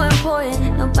just too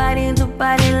important. Nobody do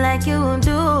body like you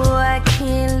do. I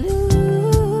can't lose.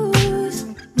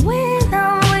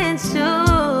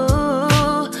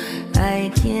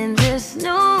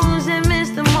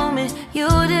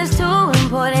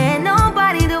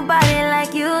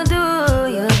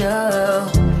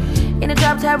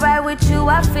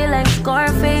 I feel like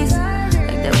Scarface.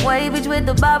 Like that white bitch with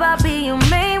the bob, I'll be your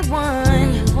main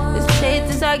one. Let's chase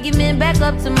this argument back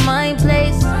up to my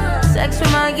place. Sex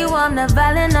remind you I'm not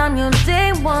violent, I'm your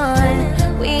day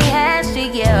one. We ain't had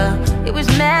shit, yeah. It was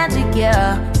magic,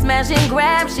 yeah. Smash and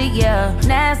grab shit, yeah.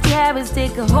 Nasty habits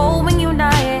take a hold when you're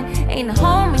not here. Ain't a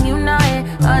home when you're not here.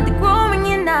 Hard to grow when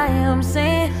you're not here. I'm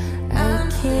saying I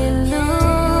can't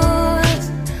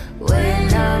lose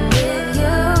when I'm with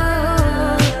you.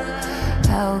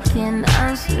 How can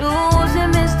I snooze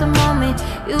and miss the moment?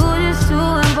 You just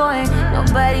too important.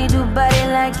 Nobody do body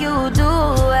like you do.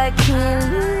 I can't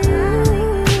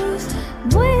lose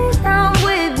when I'm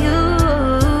with you.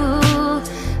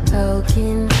 How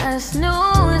can I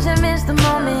snooze and miss the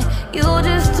moment? You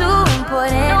just too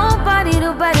important. Nobody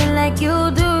do body like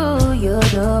you do. You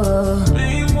do.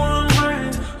 Main one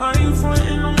right. Are you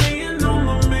fronting on me and I'm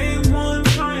the main one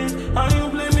trying? Are you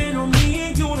blaming on me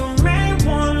and you the main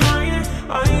one lying?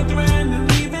 Are you threatening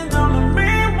and leaving? I'm the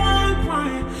main one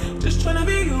crying. Just trying to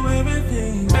be you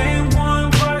everything. Main one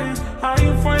right. Are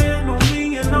you fronting on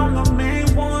me and I'm the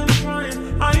main one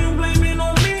trying? Are you blaming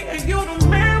on me and you the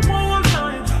main one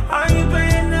lying? Are you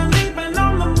threatening and leaving?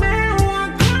 I'm the main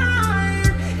one crying.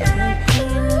 I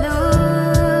can't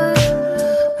lose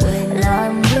when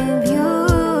I'm with you.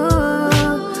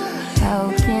 How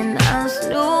can I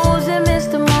snooze and miss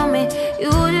the moment?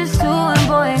 You just too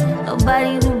important.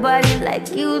 Nobody do body like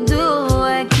you do.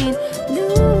 I can't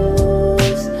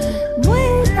lose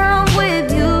when I'm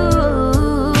with you.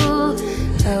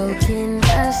 How can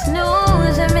I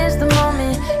snooze and miss the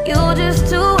moment? You just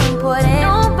too important.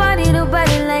 Nobody do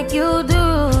body like you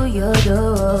do. You do.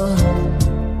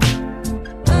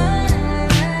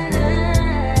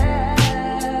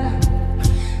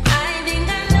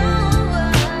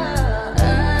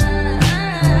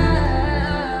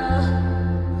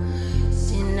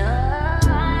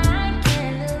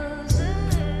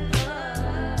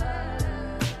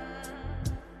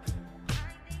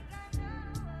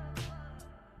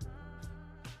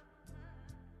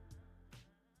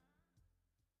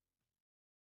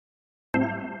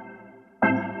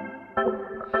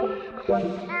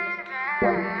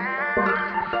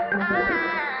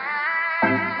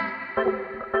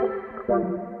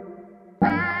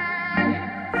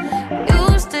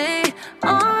 You stay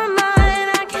on mine,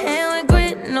 I can't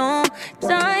regret no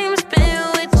time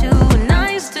spent with you, and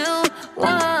I still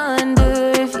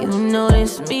wonder if you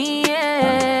notice me.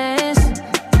 Yes,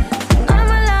 out of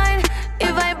my line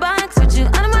if I box with you,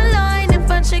 out of my line if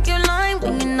I check your line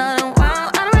when you're not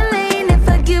around, out of my lane if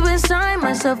I give a sign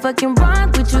myself I can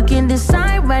rock with you, can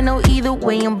decide right now either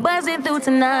way. I'm buzzing through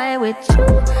tonight with you,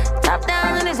 top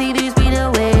down on the CDs, be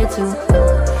the way to.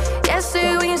 Yes,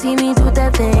 sir, when you see me do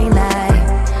that thing like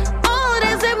all of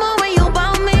this and more when you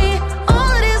about me.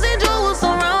 All of this and jewels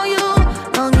surround you.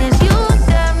 Long as you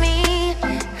got me,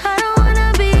 I don't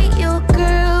wanna be your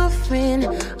girlfriend.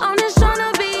 I'm just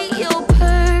tryna be your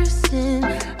person.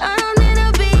 I don't need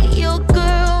to be your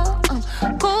girl.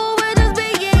 Cool with just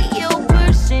being your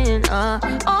person.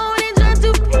 Only try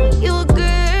to be your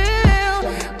girl.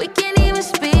 We can't even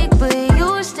speak, but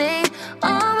you stay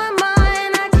on my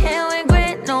mind. I can't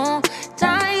regret no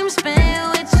time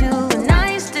spent with you, and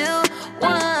I still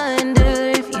wonder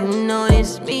if you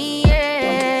notice me.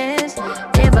 Yes,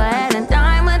 if I had a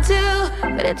dime or two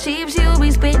for the cheaps you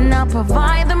be spitting, I'll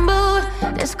provide the mood.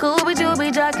 That's cool, but you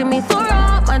be jocking me through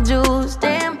all my jewels.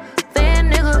 Damn,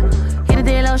 fan nigga, hit the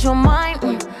deal out your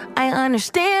mind. I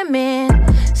understand, man.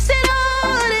 Sit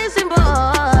all this and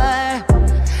boy,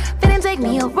 finna take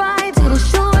me a ride to the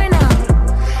shore now.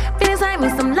 Finna sign me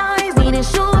some lines, need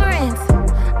insurance.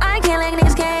 I can't let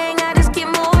niggas gang, I just get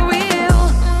more real.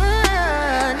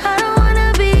 I don't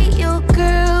wanna be your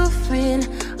girlfriend.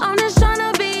 I'm just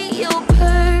tryna be your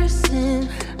person.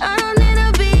 I don't need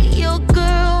to be your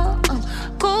girl.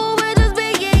 Cool with just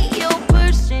being your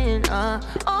person.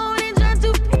 Only try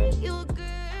to be your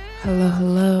girl.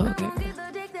 Hello. Okay.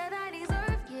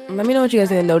 Let me know what you guys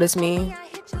think. Notice me.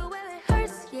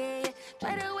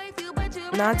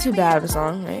 Not too bad of a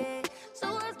song, right?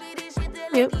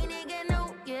 Cute. I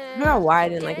don't know why I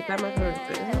didn't like it that much.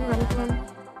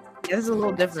 Yeah, this is a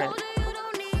little different.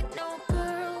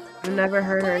 I've never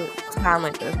heard her sound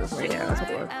like this before. Yeah, that's what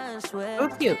it was. It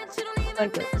was cute. I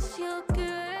liked it.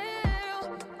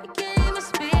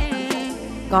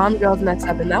 Gone Girl's next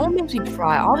up, and that one makes me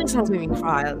cry. All these songs make me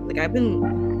cry. Like, I've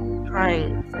been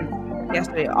crying since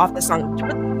yesterday off the song,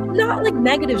 but not like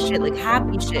negative shit, like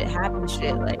happy shit.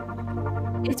 Like,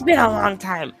 it's been a long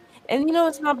time, and you know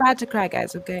it's not bad to cry,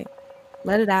 guys. Okay,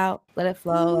 let it out, let it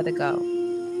flow, let it go.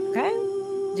 Okay,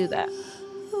 do that.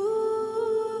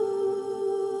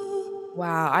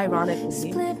 Wow, ironically.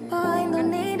 Split mind,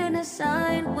 don't need to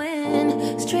decide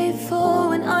when.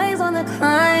 Straightforward eyes on the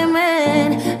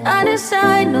climbing. I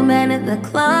decide no matter the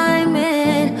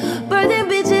climate. Birthing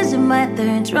bitches in my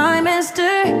third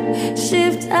trimester.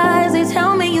 Shift eyes, they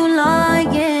tell me you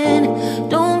lying.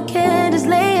 Don't care, just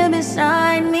lay it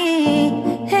beside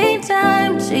me. Hate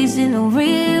time, chasing a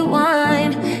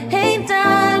rewind. Hate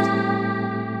time.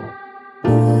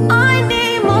 I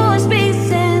need more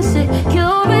space and security.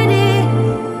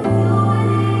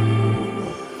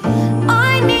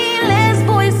 I need less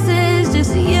voices,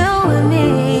 just you and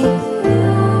me.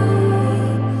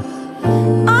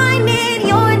 I need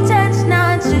your touch,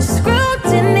 not just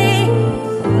scrutiny.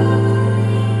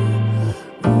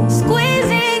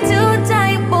 Squeezing too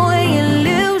tight, boy, you're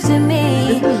losing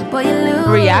me. Boy, you're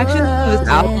losing. Reactions to this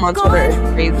album on Twitter is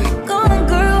crazy. Gone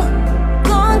girl,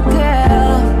 gone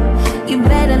girl. You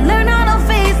better learn how to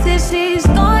face it. She's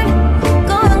gone,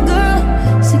 gone girl.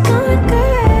 She gone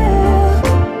girl.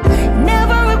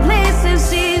 Never replaces.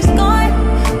 She's gone,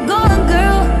 gone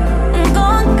girl,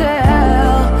 gone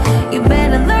girl. You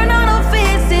better learn how to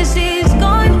face it. She's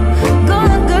gone,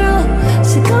 gone girl.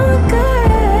 She gone girl.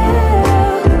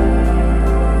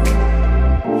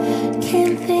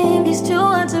 Can't think it's too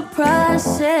hard to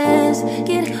process.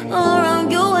 Get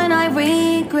around you and I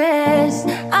regress.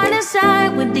 I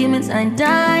decide with demons I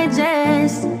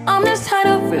digest. I'm just tired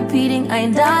of repeating, I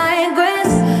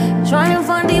digress. Trying to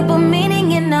find deeper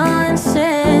meaning in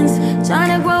nonsense.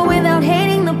 Trying to grow without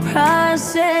hating the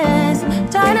process.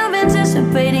 Tired of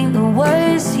anticipating the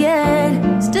worst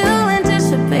yet. Still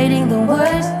anticipating the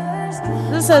worst.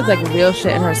 This says like real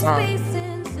shit in her song.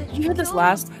 Did you hear this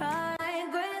last?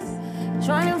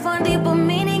 Trying to find deeper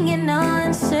meaning in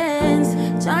nonsense.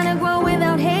 Trying to grow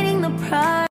without hating the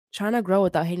process. Trying to grow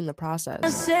without hating the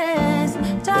process.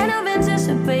 Tired of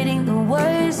anticipating the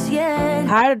worst, yeah.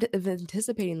 Tired of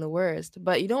anticipating the worst,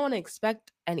 but you don't want to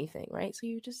expect anything, right? So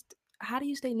you just, how do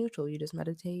you stay neutral? You just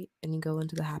meditate and you go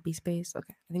into the happy space.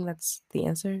 Okay, I think that's the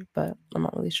answer, but I'm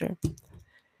not really sure. I'm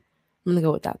gonna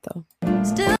go with that though.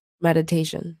 Still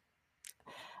Meditation.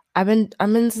 I'm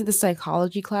into the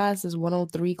psychology class. This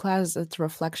 103 class. It's a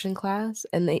reflection class,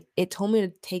 and it told me to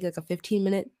take like a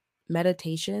 15-minute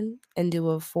meditation and do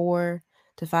a 4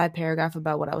 to 5 paragraph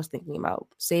about what I was thinking about,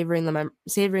 savoring the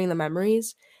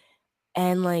memories.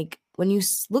 And like when you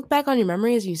look back on your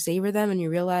memories, you savor them and you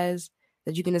realize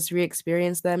that you can just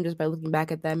re-experience them just by looking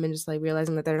back at them and just like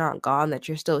realizing that they're not gone, that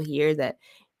you're still here, that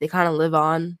they kind of live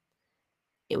on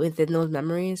within those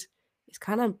memories. It's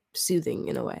kind of soothing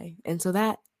in a way. And so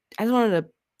that I just wanted to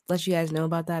let you guys know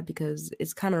about that because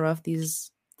it's kind of rough.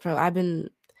 It's kind of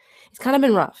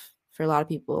been rough for a lot of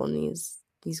people in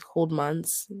these cold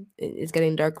months. It's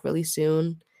getting dark really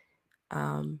soon.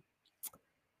 I'm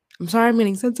sorry I'm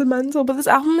getting sentimental, but this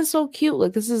album is so cute.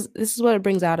 Like this is what it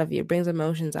brings out of you. It brings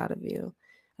emotions out of you.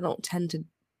 I don't tend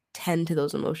to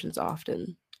those emotions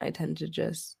often. I tend to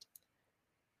just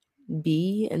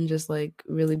be and just like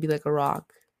really be like a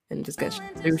rock and just get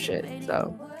through shit.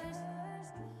 So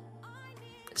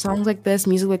songs like this,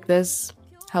 music like this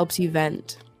helps you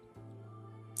vent.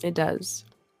 It does.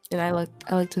 And I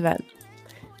like to vent.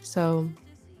 So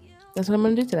that's what I'm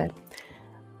gonna do today.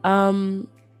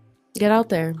 Get out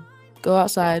there, go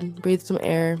outside, breathe some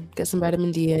air, get some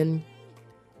vitamin D in,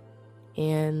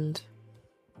 and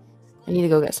I need to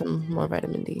go get some more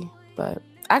vitamin D. But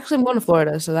actually I'm going to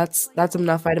Florida, so that's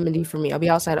enough vitamin D for me. I'll be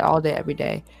outside all day, every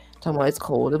day. Talking about it's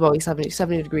cold. It's always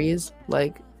 70 degrees.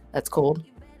 Like that's cold.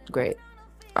 Great.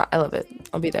 I love it.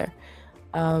 I'll be there.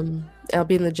 I'll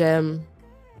be in the gym,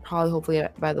 probably hopefully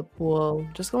by the pool,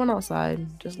 just going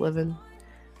outside, just living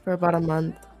for about a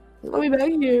month. I'll be back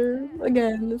here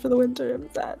again for the winter. I'm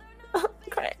sad.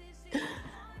 Cry.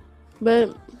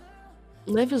 But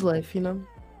life is life, you know?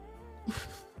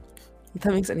 If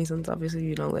that makes any sense, obviously,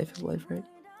 you know life is life, right?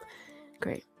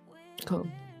 Great. Cool.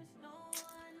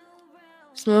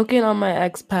 Smoking on My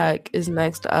X Pack is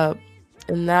next up.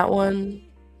 And that one,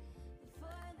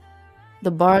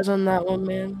 the bars on that one,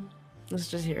 man, let's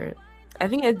just hear it. I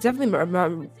think it's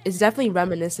definitely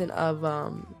reminiscent of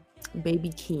Baby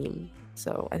Keem.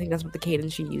 So I think that's what the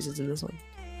cadence she uses in this one.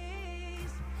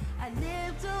 I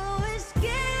live to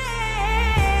escape.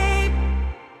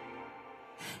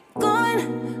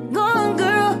 Gone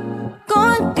girl.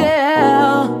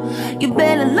 You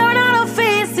better learn how to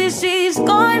face it. She's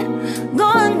gone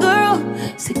girl.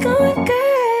 Say gone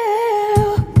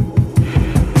girl.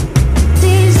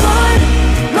 She's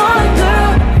gone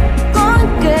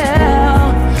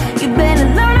girl. You better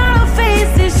learn how to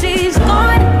face it. She's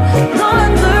gone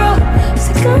girl.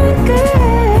 Say gone girl.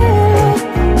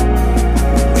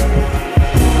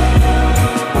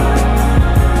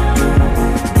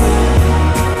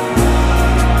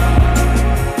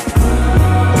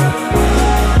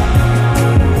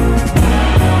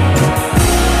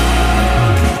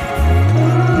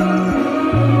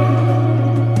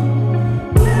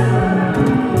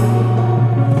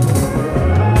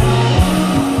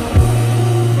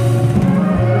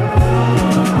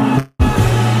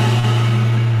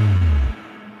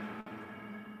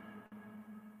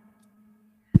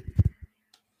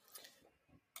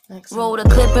 Roll the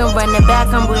clip and run it back,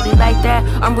 I'm really like that.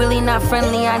 I'm really not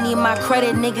friendly, I need my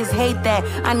credit, niggas hate that.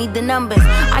 I need the numbers,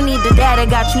 I need the data.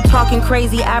 Got you talking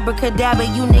crazy, abracadabra,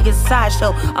 you niggas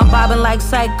sideshow. I'm bobbing like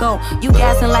psycho, you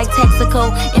gassing like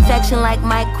Texaco. Infection like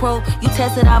micro, you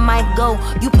test it, I might go.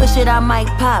 You push it, I might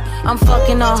pop. I'm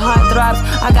fucking on heartthrobs,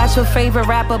 I got your favorite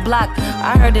rapper blocked.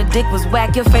 I heard the dick was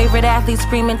whack, your favorite athlete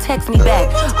screaming, text me back.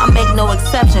 I make no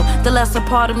exception, the lesser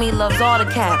part of me loves all the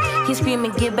cap. He's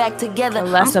screaming, get back together.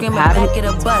 I'm screaming back at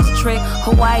a bus trick.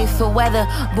 Hawaii for weather,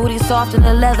 booty soft in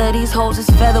the leather. These hoes is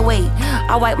featherweight.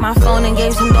 I wiped my phone and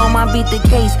gave some dome. I beat the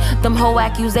case. Them hoe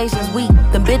accusations weak,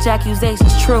 them bitch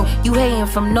accusations true. You hating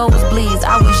from nosebleeds,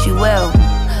 I wish you well.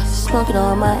 Smoking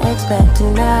on my ex back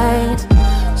tonight.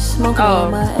 Smoking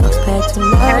on my ex back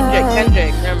tonight.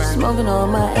 Kendrick, never mind. Smoking on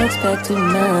my ex back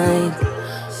tonight.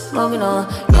 Smoking on.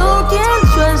 You can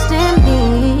trust in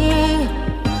me.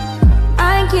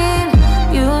 I can.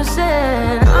 You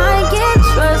said I can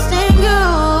trust in you.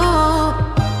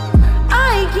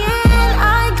 I can.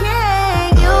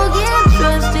 You can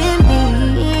trust in me.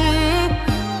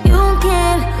 You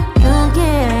can.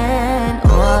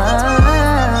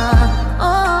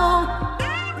 Oh.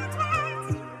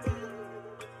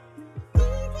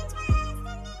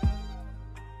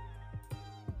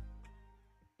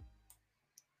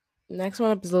 Next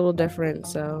one up is a little different,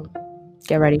 so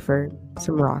get ready for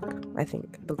some rock, I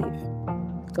believe.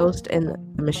 Ghost in the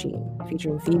Machine,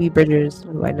 featuring Phoebe Bridgers,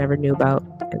 who I never knew about,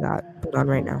 and got put on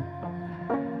right now.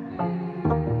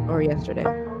 Or yesterday.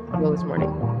 Well, this morning.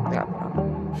 I got put on.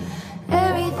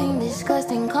 Everything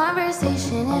disgusting,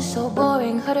 conversation is so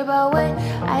boring. Heard about what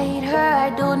I hate her,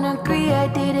 I don't agree. I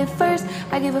did it first,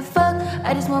 I give a fuck.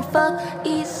 I just want fuck,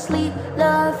 eat, sleep,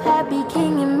 love, happy.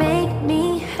 Can you make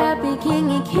me happy? Can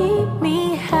you keep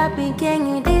me happy? Can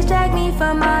you distract me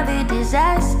from all the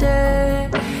disaster?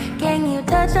 Can you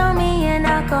touch on me and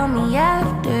not call me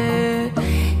after?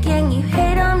 Can you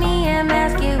hate on me and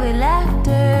mask it with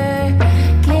laughter?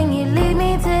 Can you lead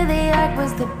me to the ark?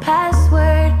 Was the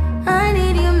password? I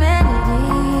need humanity.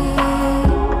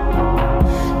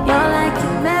 You're like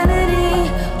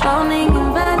humanity, drowning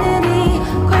in vanity,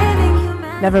 craving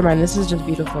humanity. Never mind, this is just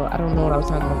beautiful. I don't know what I was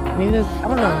talking about. Maybe there's, I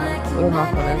don't know. Little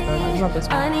rock one is, but it's not this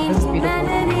one. This is beautiful.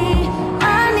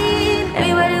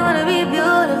 Everybody wanna be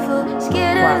beautiful,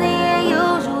 scared of the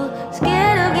unusual,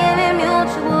 scared of giving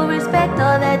mutual respect.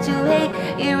 All that you hate,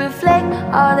 you reflect.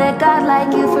 All that God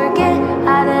like, you forget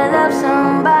how to love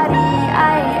somebody.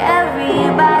 I hate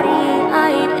everybody, I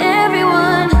hate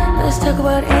everyone. Let's talk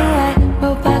about AI.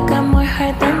 Robot got more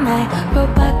heart than I.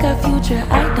 Robot got future,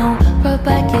 I don't.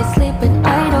 Robot can sleep, but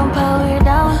I don't. Power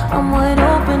down, I'm wide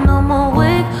open, I'm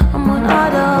awake, I'm on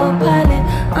autopilot.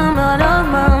 I'm out of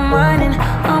my mind and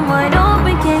I'm wide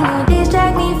open. Can you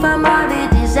distract me from all the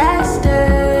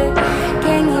disaster?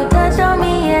 Can you touch on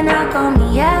me and not call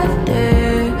me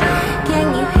after?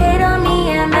 Can you hate on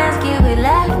me and mask it with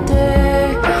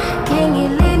laughter? Can you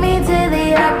lead me to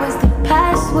the ark? What's the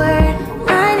password?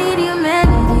 I need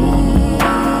humanity.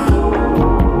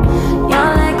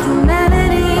 You're like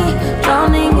humanity,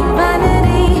 drowning in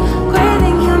vanity,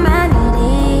 craving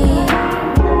humanity.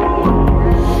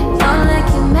 You're like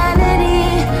humanity,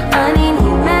 I need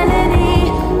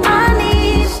humanity. I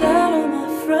need. Sad all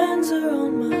my friends are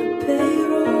on my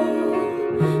payroll.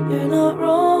 You're not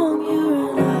wrong,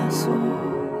 you're an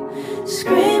asshole.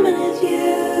 Screaming at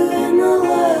you in the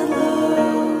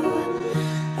Ludlow.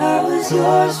 I was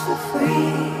yours for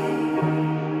free.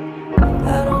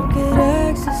 I don't get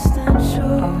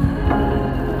existential.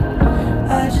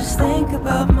 I just think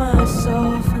about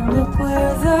myself and look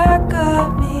where that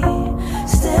got me.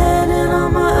 Standing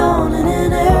on my own in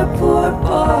an airport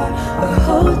bar or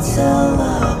hotel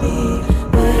lobby,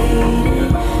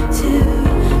 waiting to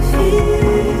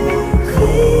feel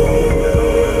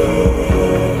clean.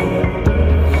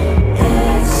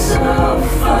 It's so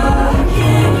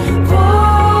fucking boring.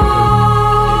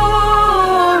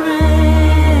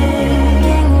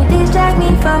 Can you distract me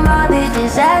from all the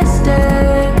disaster?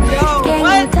 Yo, Can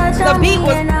what? you touch The on beat me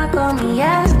was and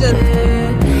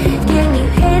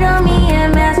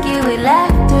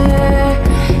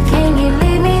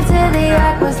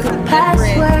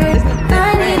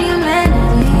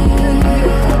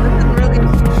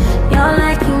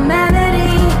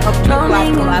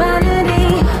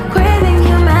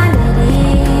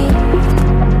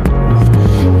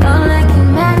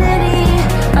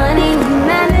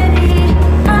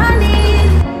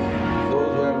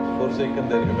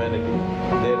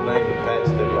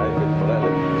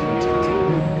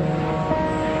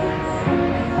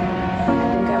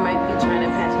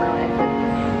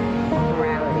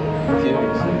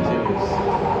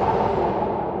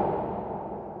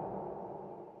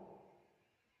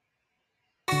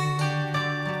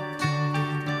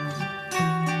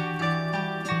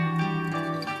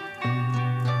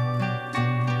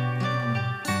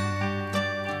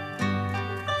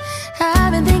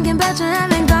that you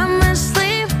haven't got much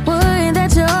sleep. Worried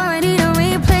that you're already to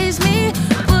replace me.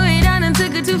 Worried I done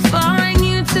took it too far and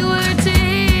you too hurt to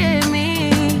hear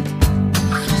me.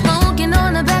 Smoking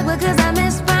on the back because I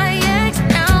miss my ex.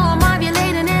 Now I'm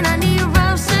ovulating and I need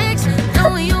rough sex.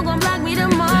 Knowing you gon' block me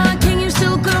tomorrow, can you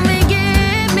still come and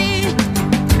get me?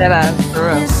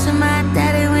 Listen, my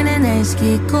daddy when the nights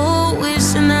get cold.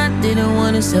 Wishing I didn't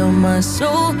wanna sell my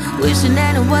soul. Wishing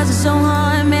that it wasn't so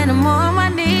hard, man, I'm on my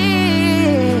knees.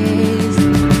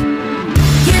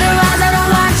 Get a rise out of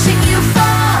watching you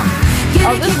fall. Get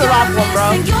a kick out of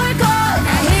missing your goal.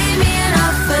 Now hate me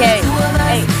enough for the two of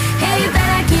us. Hate that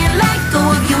I can't let go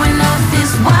of you enough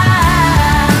is why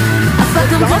I fuck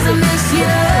 'em 'cause I miss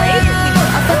you.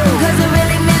 I fuck 'em 'cause I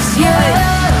really miss you.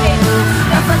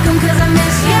 I fuck 'em 'cause I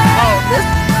miss you.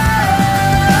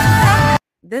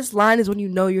 This line is when you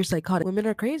know you're psychotic. Women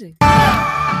are crazy.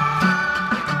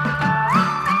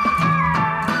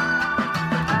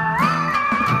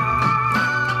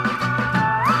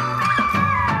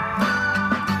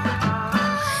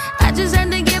 I just had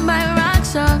to get my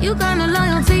rocks off. You got no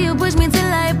loyalty, you push me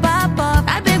till I pop off.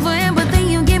 I beg for empathy,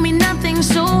 you give me nothing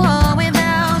so hard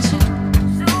without you.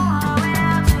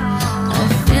 I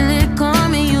feel it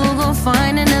coming, you gon'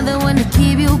 find another one to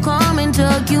keep you calm and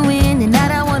tuck you in. And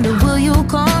I wonder, will you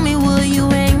call me? Will you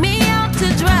hang me out to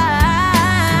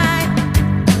dry?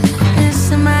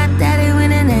 Listen, my daddy when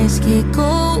the nights get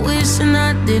cold. Wishing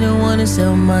I didn't wanna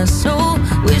sell my soul.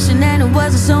 Wishing that it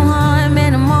wasn't so hard,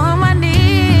 man, I'm on my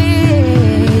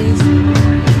knees.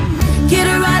 Get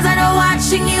a rise out of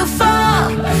watching you fall.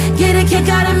 Get a kick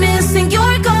out of missing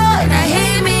your goal. Now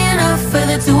hate me enough for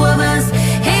the two of us.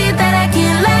 Hate that I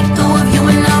can't let go of you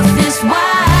enough is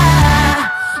why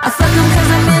I fuck 'em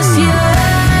 'cause I miss you.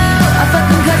 I fuck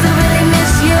 'em 'cause I really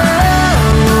miss you.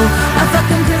 I fuck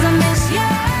 'em 'cause I miss you.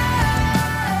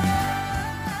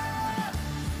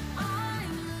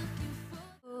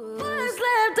 What's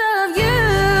left of you?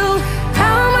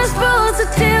 How am I supposed to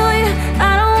tell you?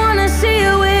 I don't wanna see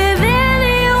you with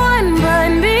anyone but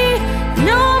me.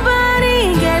 Nobody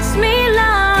gets me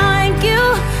like you.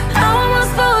 How am I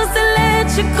supposed to let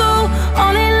you go?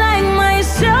 Only like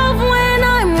myself when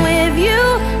I'm with you.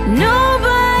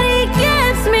 Nobody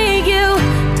gets me, you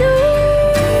do.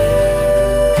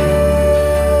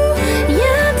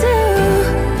 You do.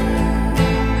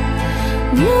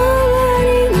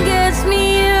 Nobody gets me,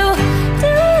 you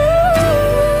do.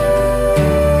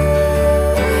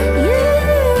 You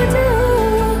do.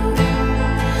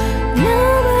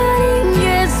 Nobody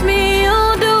gets me, you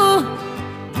do.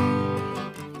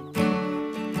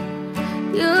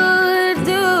 You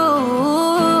do.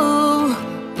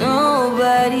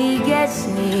 Nobody gets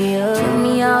me. Took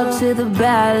me out to the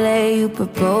ballet. You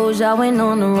proposed. I went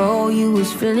on the road. You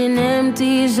was feeling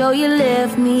empty, so you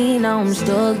left me. Now I'm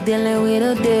stuck dealing with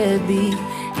a deadbeat.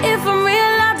 If I'm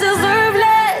real, I deserve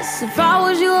less. If I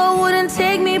was you, I wouldn't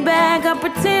take me back. I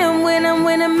pretend when I'm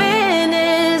with a man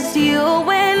is you.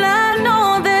 When I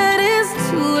know that it's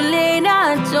too late,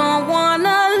 I don't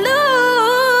wanna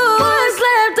lose. What's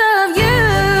left of you?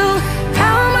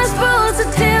 How am I supposed to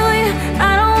tell you?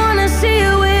 I don't wanna see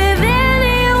you with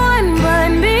anyone but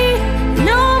me.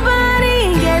 Nobody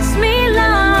gets me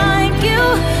like you.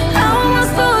 How am I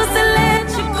supposed to let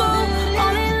you go?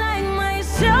 Only like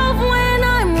myself when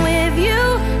I'm with you.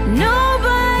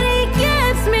 Nobody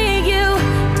gets me, you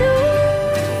do.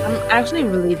 I'm actually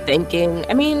really thinking.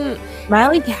 I mean,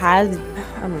 Miley has.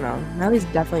 I don't know. Miley's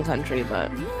definitely country,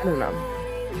 but I don't know.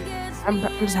 I'm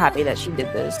just happy that she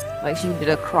did this. Like she did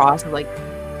a cross of like,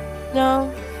 you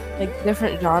know, like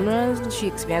different genres. She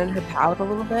expanded her palette a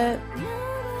little bit.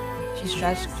 She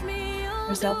stretched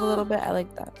herself a little bit. I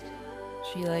like that.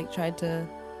 She like tried to,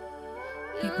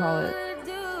 what do you call it?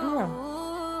 I don't know.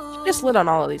 She just slid on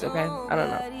all of these. Okay, I don't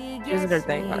know. She did her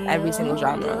thing on every single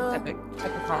genre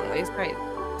type of song. Like, it's great.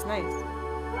 It's nice.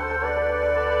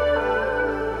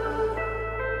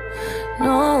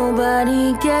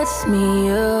 Nobody gets me,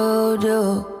 you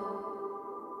do.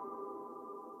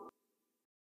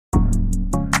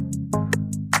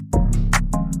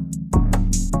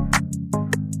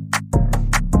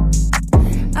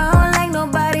 I don't like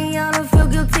nobody, I don't feel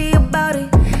guilty about it.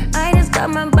 I just got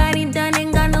my body done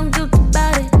and got no guilt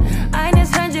about it. I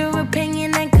just heard your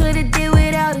opinion, I could've did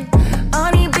without it.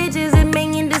 All these bitches are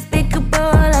making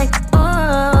despicable, like,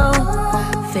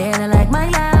 oh, feeling like my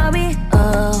lobby,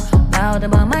 oh, loud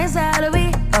about my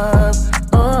salary, oh,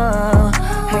 oh.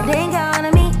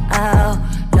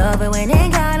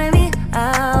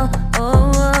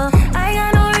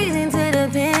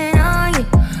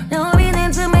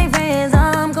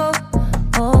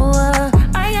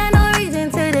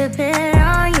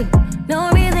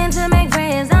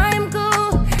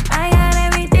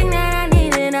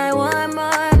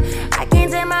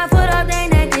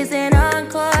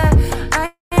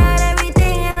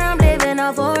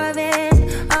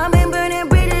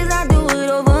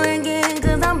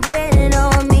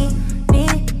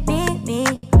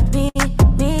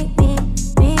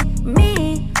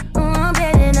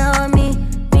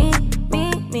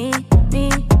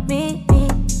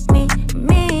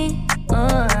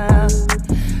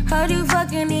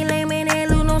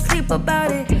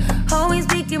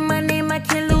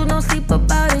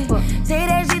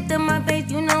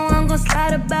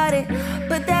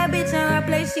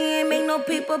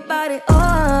 about it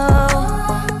all.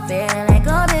 Feel like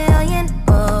a billion,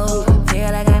 oh.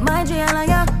 Feel like I might drill on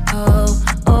ya, oh,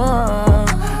 oh.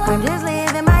 I'm just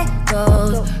living my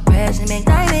goals. Pressure make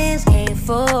diamonds can't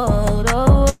fold,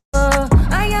 oh, oh.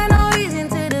 I got no reason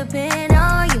to depend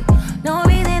on you. No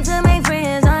reason to make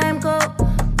friends, I'm cold,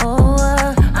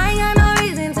 oh, I got no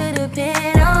reason to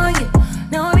depend on you.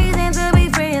 No reason to be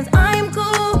friends, I'm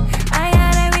cool. I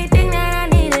got everything that I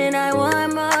need and I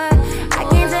want more. I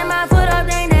can't take my foot off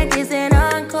their neck, it's an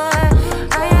encore.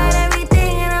 I got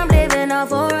everything and I'm living off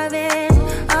for revenge.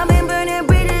 I've been burning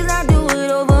bridges, I do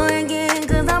it over again.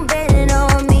 Cause I'm betting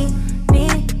on me, me,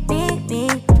 me, me,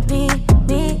 me,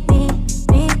 me, me,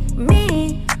 me,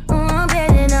 me. I'm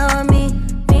betting on me,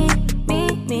 me, me,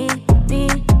 me, me,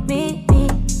 me, me,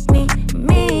 me,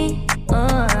 me.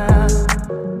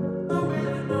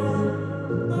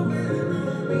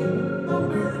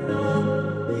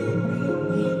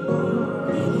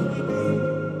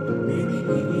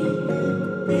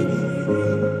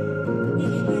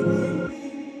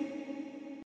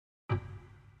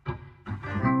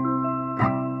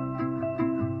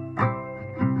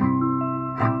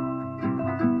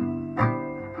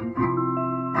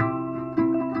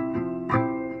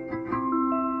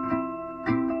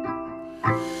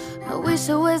 I wish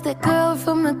I was that girl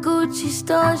from the Gucci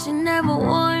store. She never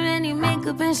wore any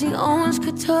makeup and she owns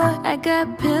couture. I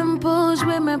got pimples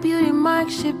where my beauty mark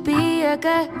should be. I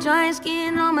got giant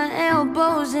skin on my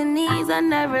elbows and knees. I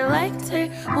never liked her,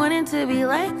 wanting to be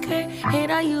like her. Hate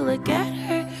how you look at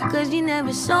her, cause you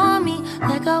never saw me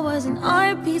like I was an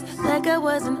art piece, like I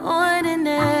was an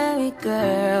ordinary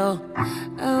girl.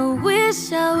 I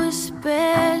wish I was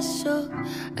special.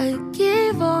 I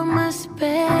give all my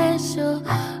special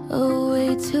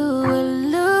away to a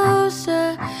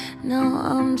loser. Now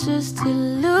I'm just a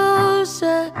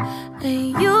loser.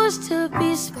 I used to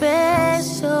be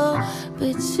special,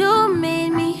 but you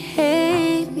made me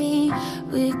hate me.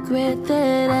 Regret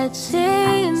that I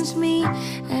changed me.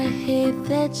 I hate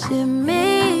that you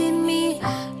made me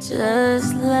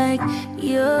just like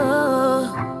you.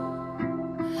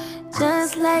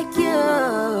 Just like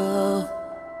you.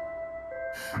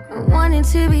 Wanting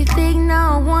to be thick,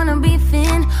 now I wanna be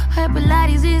thin. Her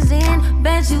Pilates is in,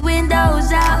 bet you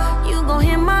windows out. You gon'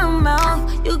 hit my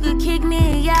mouth, you could kick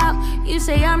me out. You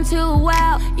say I'm too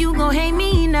wild, you gon' hate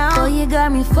me now. Oh, you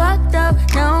got me fucked up,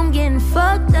 now I'm getting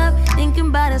fucked up. Thinking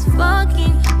about us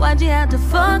fucking, why'd you have to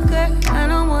fuck her? I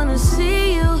don't wanna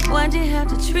see you, why'd you have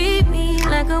to treat me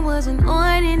like I was an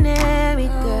ordinary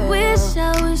girl? Wish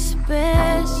I was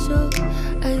special,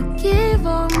 I give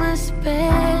all my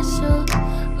special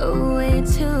away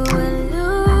to a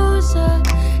loser.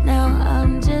 Now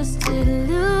I'm just a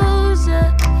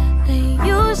loser. I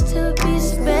used to be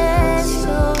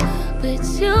special, but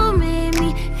you made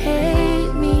me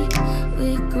hate me.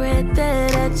 Regret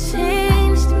that I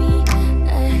changed me.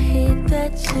 I hate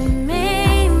that you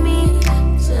made me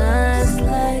just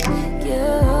like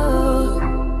you.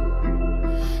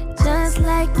 Just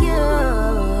like you.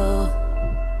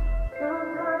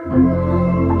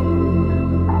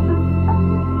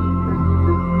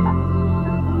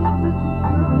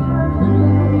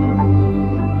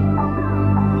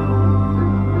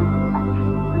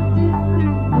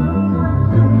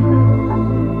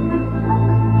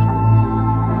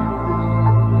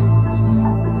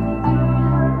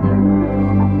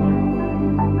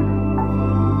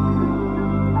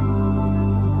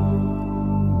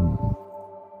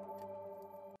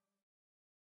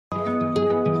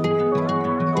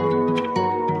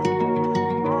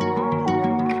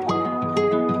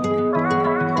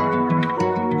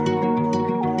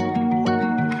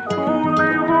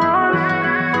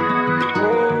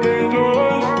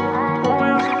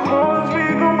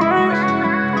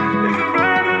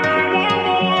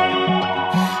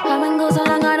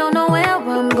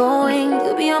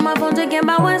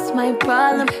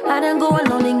 I done go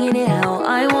alone and get it how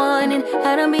I want it.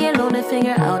 I done be alone and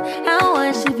figure out how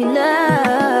I should be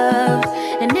loved.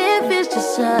 And if it's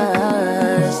just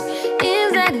us,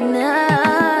 is that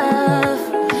enough?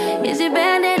 Is it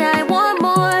bad that I want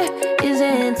more? Is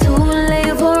it too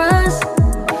late for us?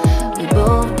 We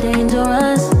both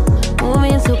dangerous,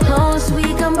 moving so close we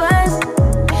combust.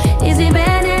 Is it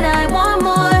bad that I want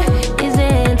more? Is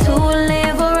it too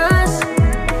late for us?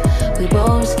 We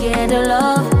both scared of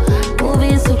love,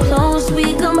 so close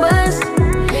we combust.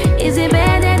 Is it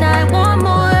bad that I want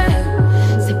more?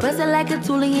 Say bust it like a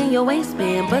toolie in your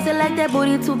waistband. Bust it like that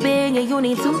booty too big and you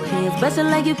need two hands. Bust it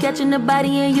like you catching the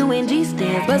body and you in G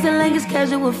stands. Bust it like it's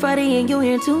casual Friday and you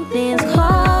here to dance.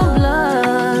 Cold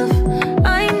love,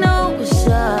 I know what's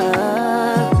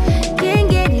up. Can't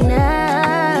get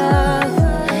enough.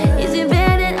 Is it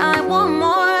bad that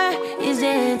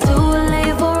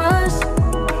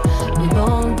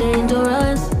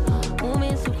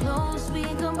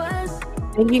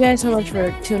Thank you guys so much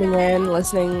for tuning in,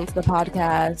 listening to the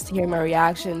podcast, hearing my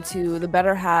reaction to the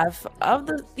better half of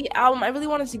the album. I really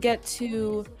wanted to get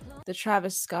to the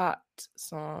Travis Scott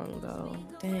song though.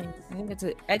 Dang, I didn't get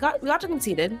to. We got to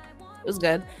Conceited. It was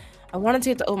good. I wanted to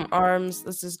get to Open Arms.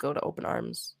 Let's just go to Open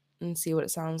Arms and see what it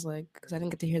sounds like because I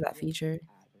didn't get to hear that feature.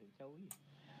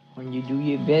 When you do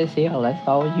your best, hell, that's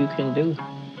all you can do.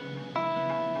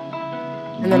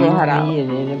 And then we'll head out. Me and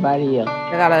anybody else.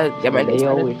 I gotta get my day They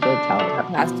started. always said talk.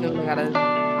 Costume. I gotta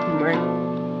work.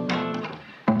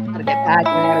 Gotta get back. I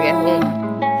gotta get home.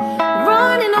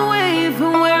 Running away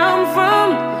from where I'm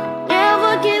from,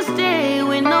 never can stay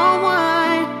with no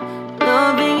one.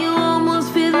 Loving you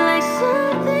almost feels like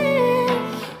something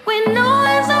when no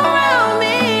one's around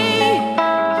me.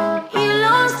 You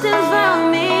lost and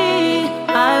found me.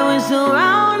 I was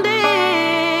surrounded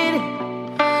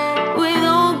with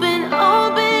open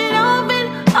arms.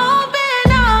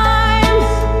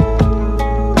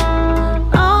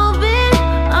 Open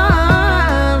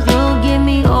arms, you give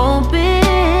me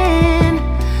open.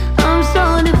 I'm so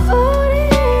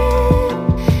devoted.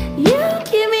 You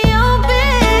keep me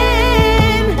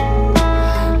open.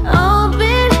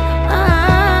 Open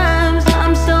arms,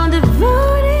 I'm so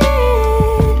devoted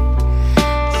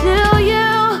to you,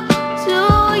 to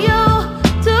you,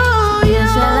 to you.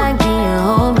 Feel like being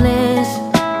hopeless,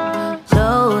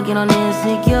 choking on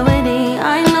insecurity.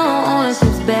 I know this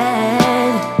is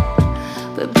bad,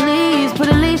 but please put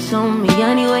a leash on me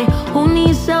anyway. Who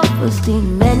needs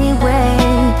self-esteem anyway?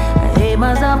 I hate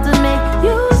myself to make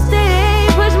you stay.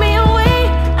 Push me away,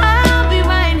 I'll be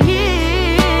right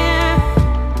here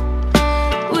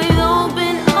with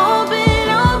open arms.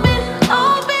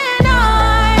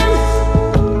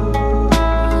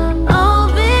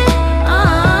 Open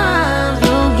arms,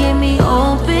 you give me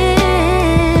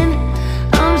open.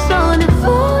 I'm so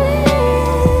devoted.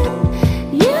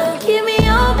 You keep me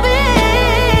open.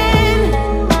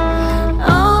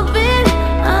 Open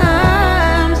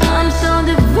arms, I'm so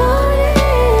devoted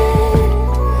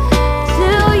to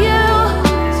you,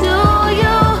 to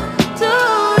you, to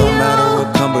No you. matter what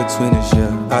come between us,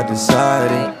 yeah, I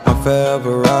decided I'm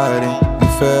forever riding, you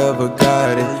forever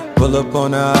guiding. Pull up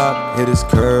on the hop, hit this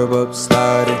curb up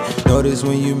sliding. Notice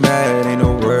when you mad, ain't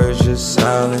no words, just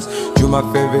silence. Drew my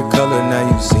favorite color, now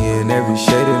you seeing every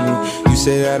shade of me. You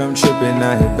say that I'm tripping,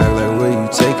 I hit back like where you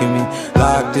taking me.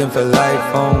 Locked in for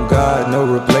life, on God, no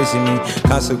replacing me.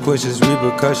 Consequences,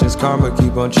 repercussions, karma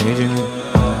keep on changing me.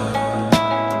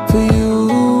 For you,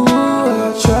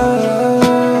 I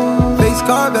try. Face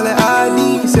card, valid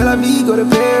ID. C'est la vie, go to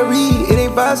Perry. It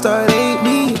ain't five star, it ain't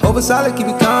me. Over solid, keep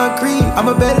it concrete.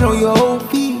 I'ma bet it on your whole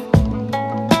feet.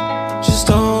 Just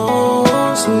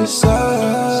don't switch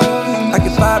sides. I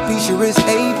can 5-piece your wrist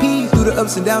AP. Through the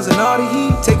ups and downs and all the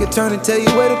heat. Take a turn and tell you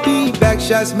where to be. Back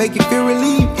shots make you feel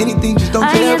relief. Anything, just don't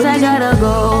I care. guess I gotta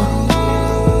go.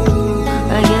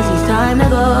 I guess it's time to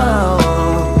go.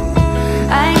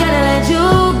 I ain't gotta let you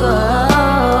go.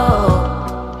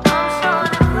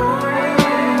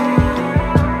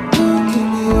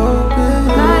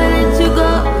 Gotta let you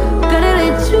go. Gotta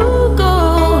let you go.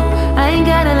 I ain't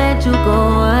gotta let you go.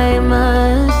 I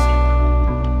must.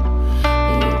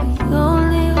 You're the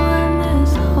only one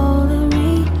that's holding me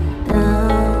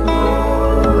down.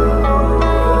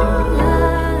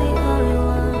 You're the only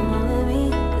one holding me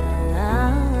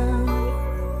down.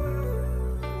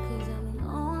 'Cause I'm the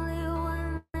only one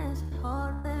that's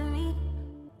holding me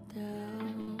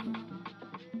down.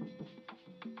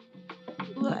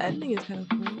 Well, the ending is kind of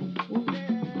cool. Ooh.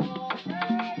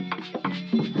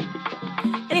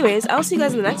 Anyways, I'll see you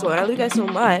guys in the next one. I love you guys so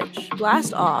much.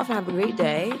 Blast off. Have a great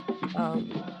day. Have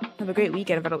a great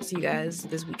weekend. If I don't see you guys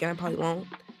this weekend, I probably won't.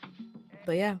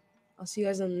 But yeah, I'll see you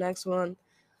guys in the next one.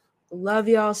 Love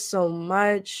y'all so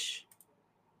much.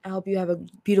 I hope you have a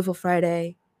beautiful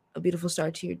Friday, a beautiful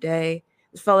start to your day.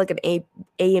 It felt like an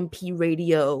AMP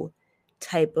radio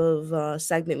type of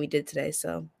segment we did today.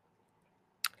 So,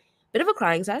 bit of a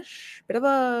crying sesh, bit of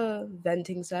a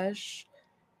venting sesh.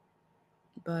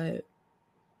 But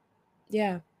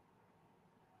yeah,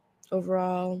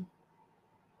 overall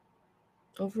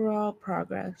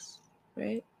progress,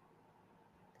 right?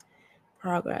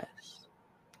 Progress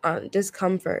on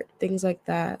discomfort, things like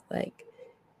that. Like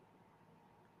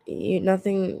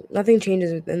nothing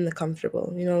changes within the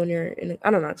comfortable. You know, when you're in.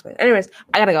 I don't know how to explain. Anyways,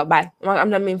 I gotta go. Bye. I'm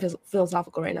not being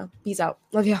philosophical right now. Peace out.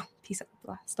 Love y'all. Peace out.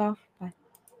 Blast off. Bye.